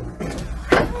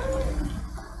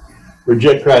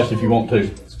 Reject Christ if you want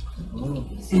to.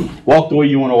 Walk the way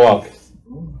you want to walk.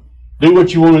 Do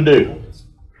what you want to do.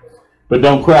 But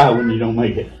don't cry when you don't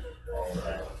make it.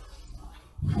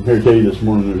 I'm here to tell you this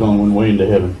morning there's only one way into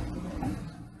heaven.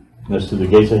 And that's to the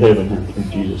gates of heaven through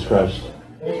Jesus Christ.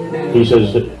 He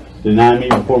says, deny me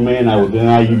before man, I will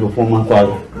deny you before my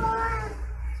Father.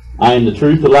 I am the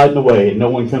truth, the light, and the way, and no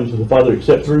one comes to the Father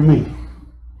except through me.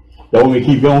 Y'all want me to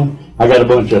keep going? I got a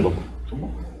bunch of them.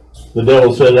 The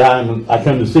devil said, I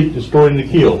come to seek, destroy, and to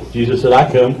kill. Jesus said,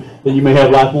 I come that you may have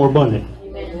life more abundant.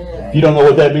 If you don't know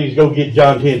what that means, go get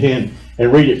John 10:10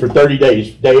 and read it for 30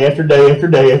 days. Day after day after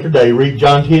day after day. Read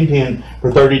John 10:10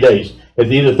 for 30 days. At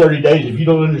the end of 30 days, if you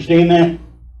don't understand that,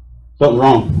 something's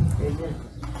wrong.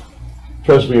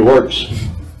 Trust me, it works.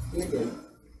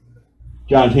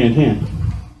 John 10:10.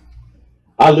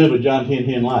 I live a John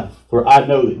 10:10 life, for I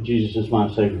know that Jesus is my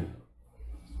Savior.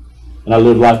 And I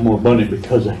live life more abundant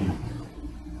because of him.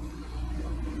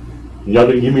 Y'all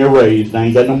didn't give me a raise, and I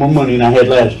ain't got no more money than I had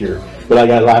last year. But I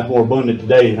got life more abundant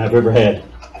today than I've ever had.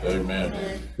 Amen.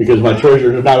 Because my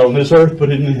treasures are not on this earth,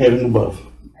 but in heaven above.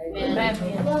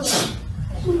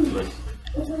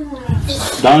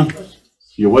 Don,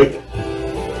 you awake?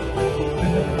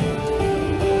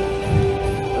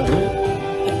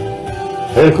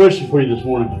 I had a question for you this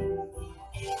morning.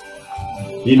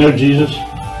 Do you know Jesus?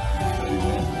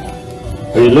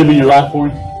 Are you living your life for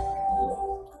Him?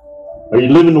 Are you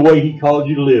living the way He called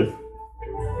you to live?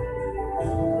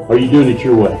 Are you doing it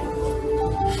your way?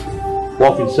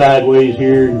 Walking sideways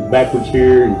here and backwards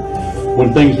here, and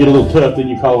when things get a little tough, then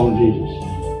you call on Jesus.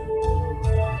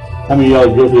 How many of y'all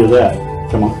are guilty of that?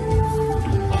 Come on.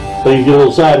 Things get a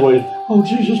little sideways. Oh,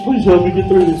 Jesus, please help me get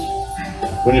through this.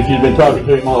 When if you'd been talking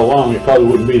to Him all along, it probably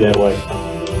wouldn't be that way.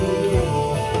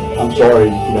 I'm sorry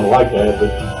if you don't like that,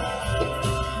 but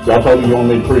y'all told me you want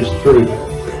me to preach the truth.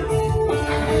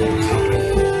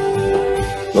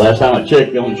 The last time I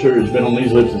checked, the only sugar that's been on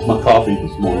these lips is my coffee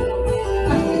this morning.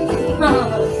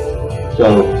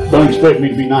 So, don't expect me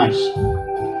to be nice.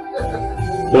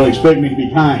 Don't expect me to be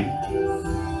kind.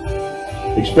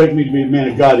 Expect me to be the man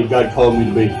of God that God called me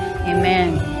to be.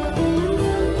 Amen.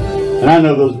 And I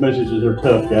know those messages are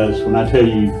tough, guys, when I tell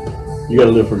you, you got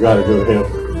to live for God or go to hell.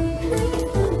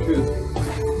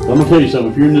 I'm going to tell you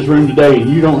something. If you're in this room today and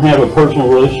you don't have a personal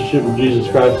relationship with Jesus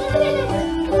Christ,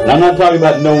 and I'm not talking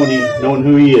about knowing Him, knowing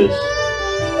who He is.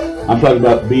 I'm talking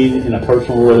about being in a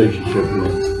personal relationship with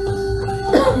Him.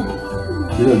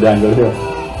 You're going to die and go to hell.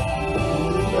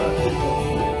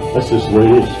 That's just the way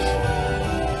it is.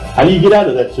 How do you get out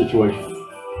of that situation?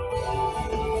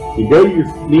 You go to your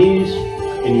knees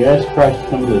and you ask Christ to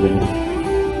come live in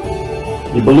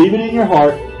you. You believe it in your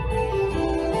heart.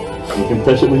 You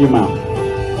confess it with your mouth.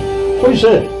 That's what He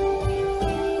said.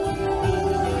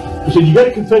 He said you got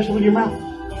to confess it with your mouth.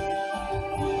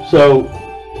 So,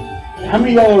 how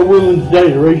many of y'all are willing today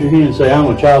to raise your hand and say, I'm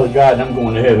a child of God and I'm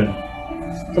going to heaven?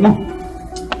 Come on.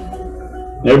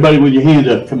 Everybody with your hands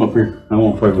up, come up here. I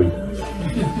won't pray with you.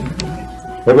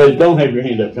 Everybody don't have your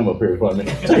hand up, come up here for me.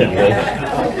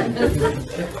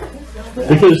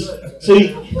 Because,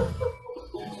 see,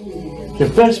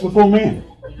 confess before men,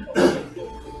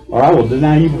 or I will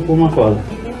deny you before my Father.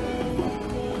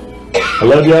 I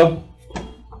love y'all.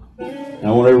 And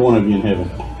I want every one of you in heaven.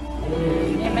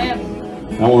 Amen.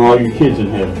 I want all your kids in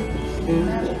heaven.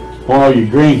 I want all your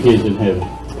grandkids in heaven.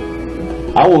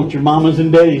 I want your mamas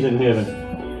and daddies in heaven.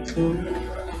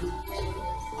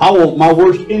 I want my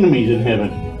worst enemies in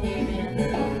heaven.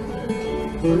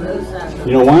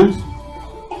 You know why?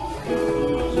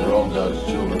 They're all God's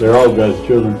children. They're all God's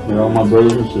children. They're all my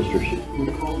brothers and sisters.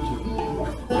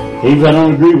 Even if I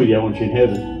don't agree with you, I want you in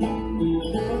heaven.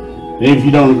 And if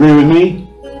you don't agree with me,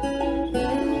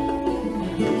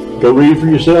 go read it for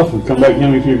yourself and come back and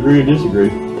tell me if you agree or disagree.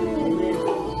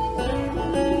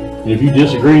 And if you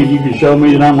disagree and you can show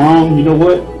me that I'm wrong, you know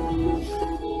what?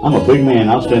 I'm a big man.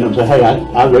 I'll stand up and say, hey,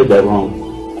 I read that wrong.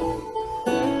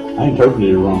 I interpreted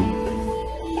it wrong.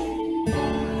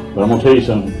 But I'm going to tell you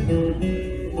something.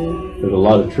 There's a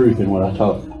lot of truth in what I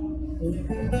taught.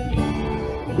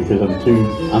 Because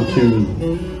I'm too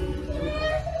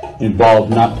involved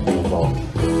not to be involved.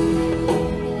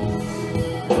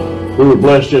 We were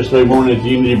blessed yesterday morning at the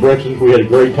Unity Breakfast. We had a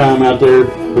great time out there.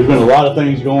 There's been a lot of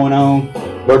things going on.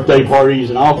 Birthday parties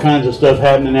and all kinds of stuff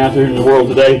happening out there in the world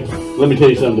today. Let me tell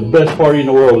you something. The best party in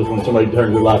the world is when somebody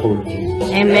turns their life over to Jesus.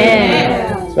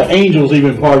 Amen. The angels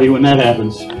even party when that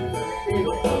happens.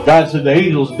 God said the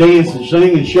angels dance and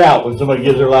sing and shout when somebody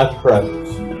gives their life to Christ.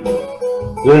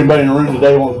 Is there anybody in the room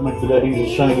today who wants to make the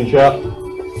angels sing and shout?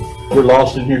 You're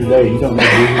lost in here today. You don't know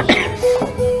Jesus.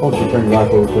 Why don't you turn your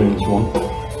life over to Him this morning?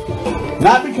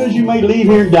 Not because you may leave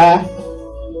here and die.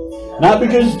 Not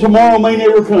because tomorrow may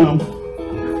never come.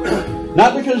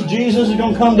 Not because Jesus is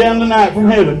going to come down tonight from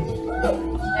heaven.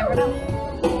 Never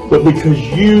know. But because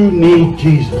you need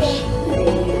Jesus.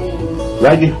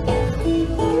 Right now.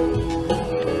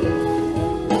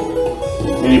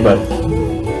 Anybody?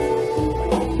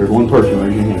 There's one person.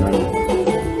 Raise your hand right now.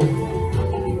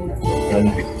 Right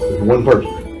now. There's one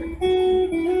person.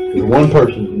 There's one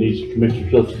person that needs to commit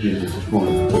yourself to Jesus this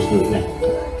morning. Let's do it now.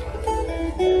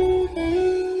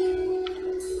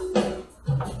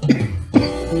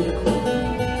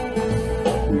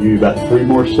 We'll give you about 3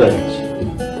 more seconds.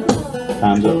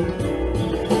 Time's up.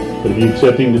 But if you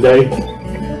accept Him today,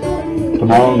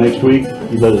 tomorrow, next week,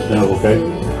 you let us know, okay?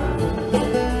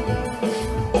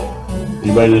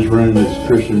 Anybody in this room that's a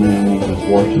Christian man and woman that's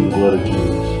washed in the blood of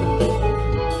Jesus?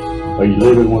 Are you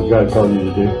living what God called you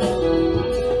to do?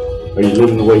 Are you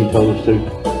living the way He told us to?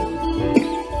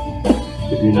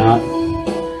 If you're not,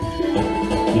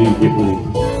 You need to get with him.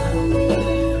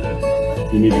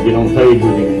 You need to get on the page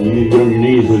with him. You need to get on your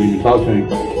knees with him and talk to him.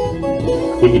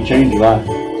 He can change your life.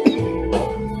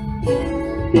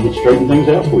 He can straighten things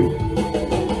out for you.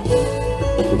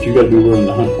 But you got to be willing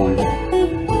to hunt for him.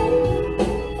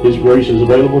 His grace is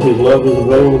available, His love is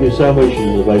available, His salvation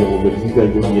is available, but you got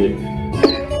to go get it.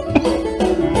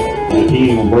 And He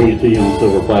ain't gonna bring it to you on a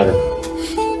silver platter.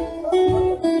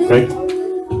 Okay?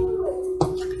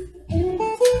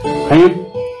 Pam?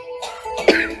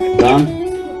 Don?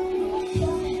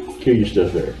 Kill your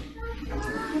stuff there.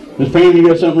 Miss Pam, you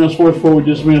got something else for us before we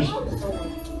dismiss?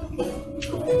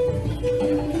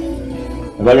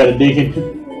 Have I got a deacon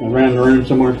around the room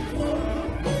somewhere?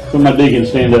 Some of my deacons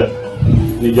stand up.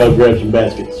 Need y'all to grab some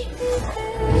baskets.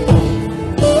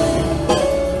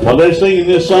 While they're singing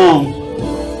this song,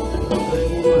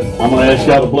 I'm going to ask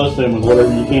y'all to bless them with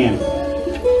whatever you can.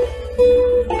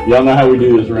 Y'all know how we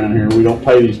do this around here. We don't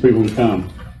pay these people to come.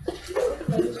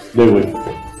 Do we?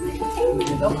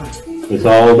 It's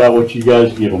all about what you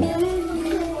guys give them.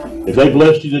 If they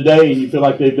blessed you today and you feel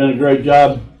like they've done a great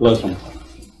job, bless them.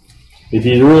 If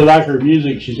you really like her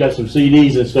music, she's got some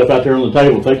CDs and stuff out there on the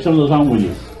table. Take some of those home with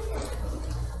you.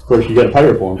 Of course, you got to pay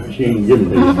her for them. She ain't gonna give them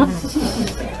to you.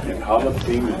 And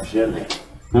jalapeno jelly.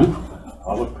 Huh?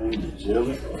 Jalapeno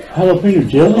jelly. Jalapeno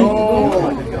jelly? Oh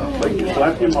my God. Make you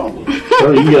slap your mama.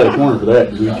 Sorry, you got a corner for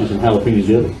that. We get you some jalapeno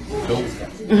jelly.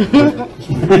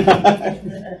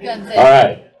 All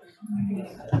right.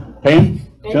 Pam,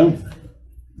 John,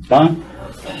 Don,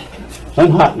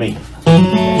 some hot meat.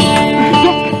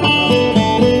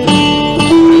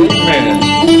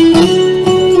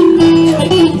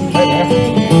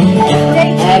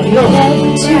 Have you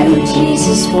come to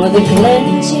Jesus for the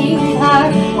cleansing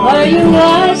power? Are you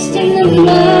washed in the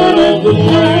blood of the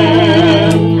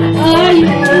Lamb? Are you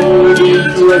truly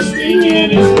Trusting in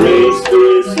His grace,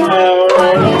 His power,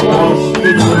 washed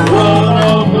in the blood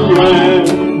of the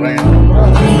Lamb.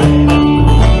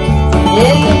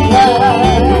 in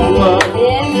the blood,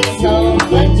 in the soul,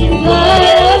 cleansing blood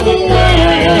of the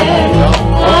Lamb?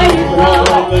 Are you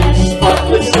Spotless,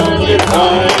 spotless,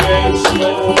 undefiled, and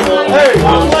slow. Hey,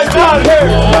 I'm like out here.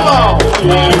 Come on.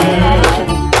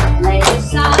 Lay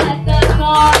aside the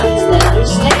garments that are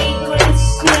stained with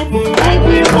sin.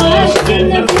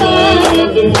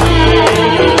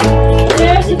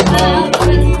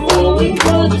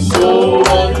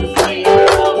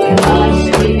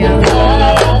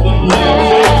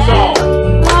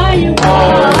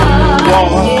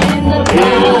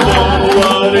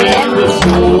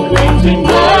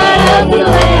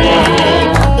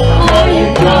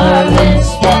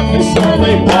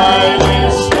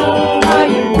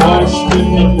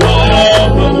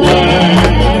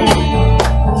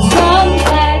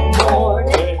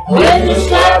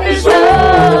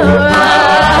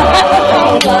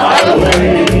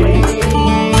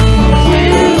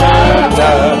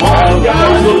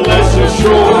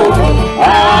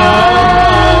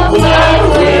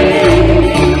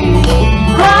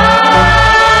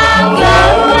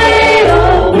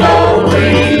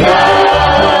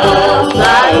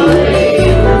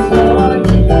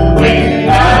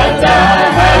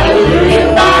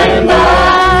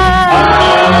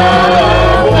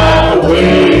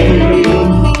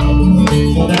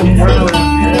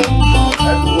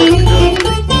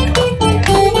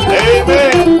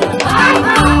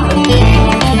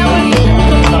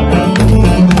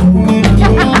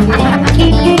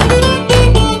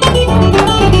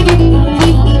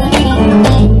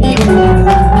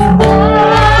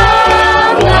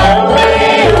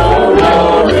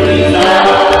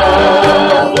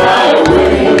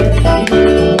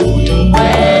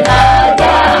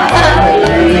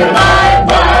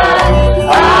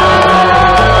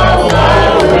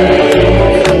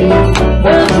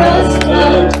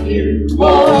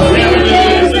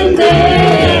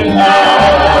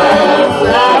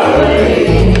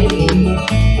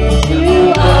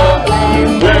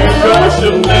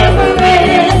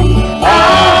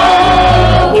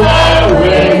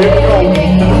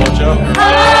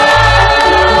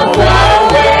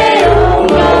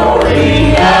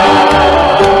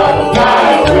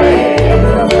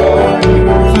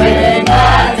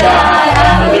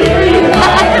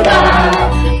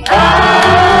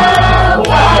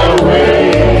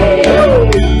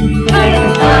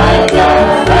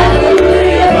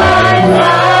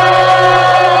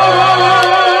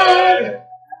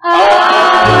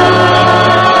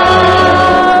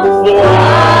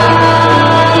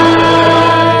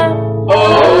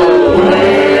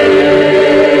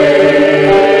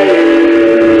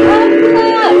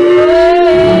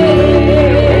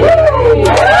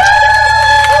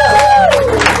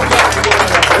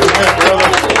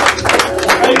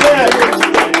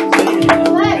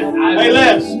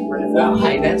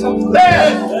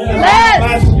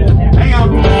 Hang on.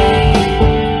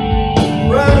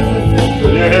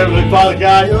 Dear Heavenly Father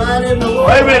God. Wait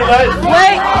a minute, guys.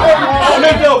 Wait.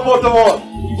 Let me go, por favor.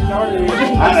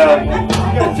 I know.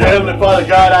 Dear Heavenly Father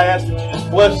God, I ask that you just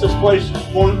bless this place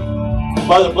this morning.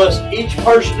 Father, bless each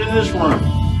person in this room.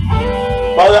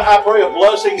 Father, I pray a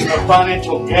blessing of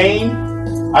financial gain.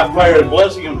 I pray a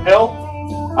blessing of health.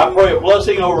 I pray a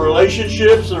blessing over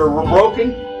relationships that are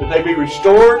broken, that they be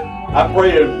restored. I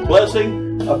pray a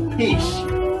blessing of peace.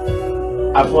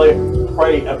 I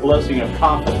pray a blessing of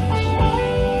confidence.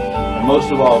 And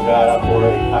most of all, God, I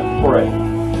pray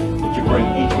that you bring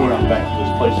each one of them back to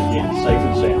this place again, safe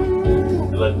and sound.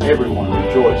 And let everyone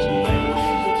rejoice in the name of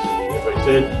Jesus. Everybody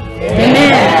said,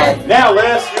 amen. Now,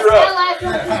 Les, you're up.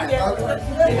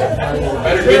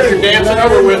 Better get your dancing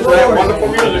over with that wonderful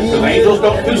music, because angels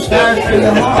don't do stuff in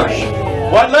the marsh.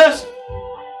 What, Les?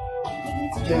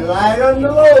 Delight on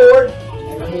the Lord,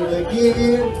 and He will give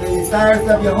you the desires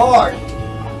of your heart.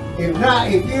 If not,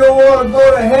 if you don't want to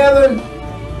go to heaven,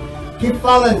 keep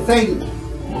following Satan.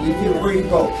 You see where you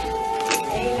go.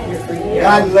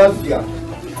 God loves you.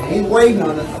 He's waiting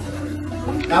on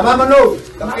us. Now, Mama knows.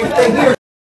 Somebody stay here.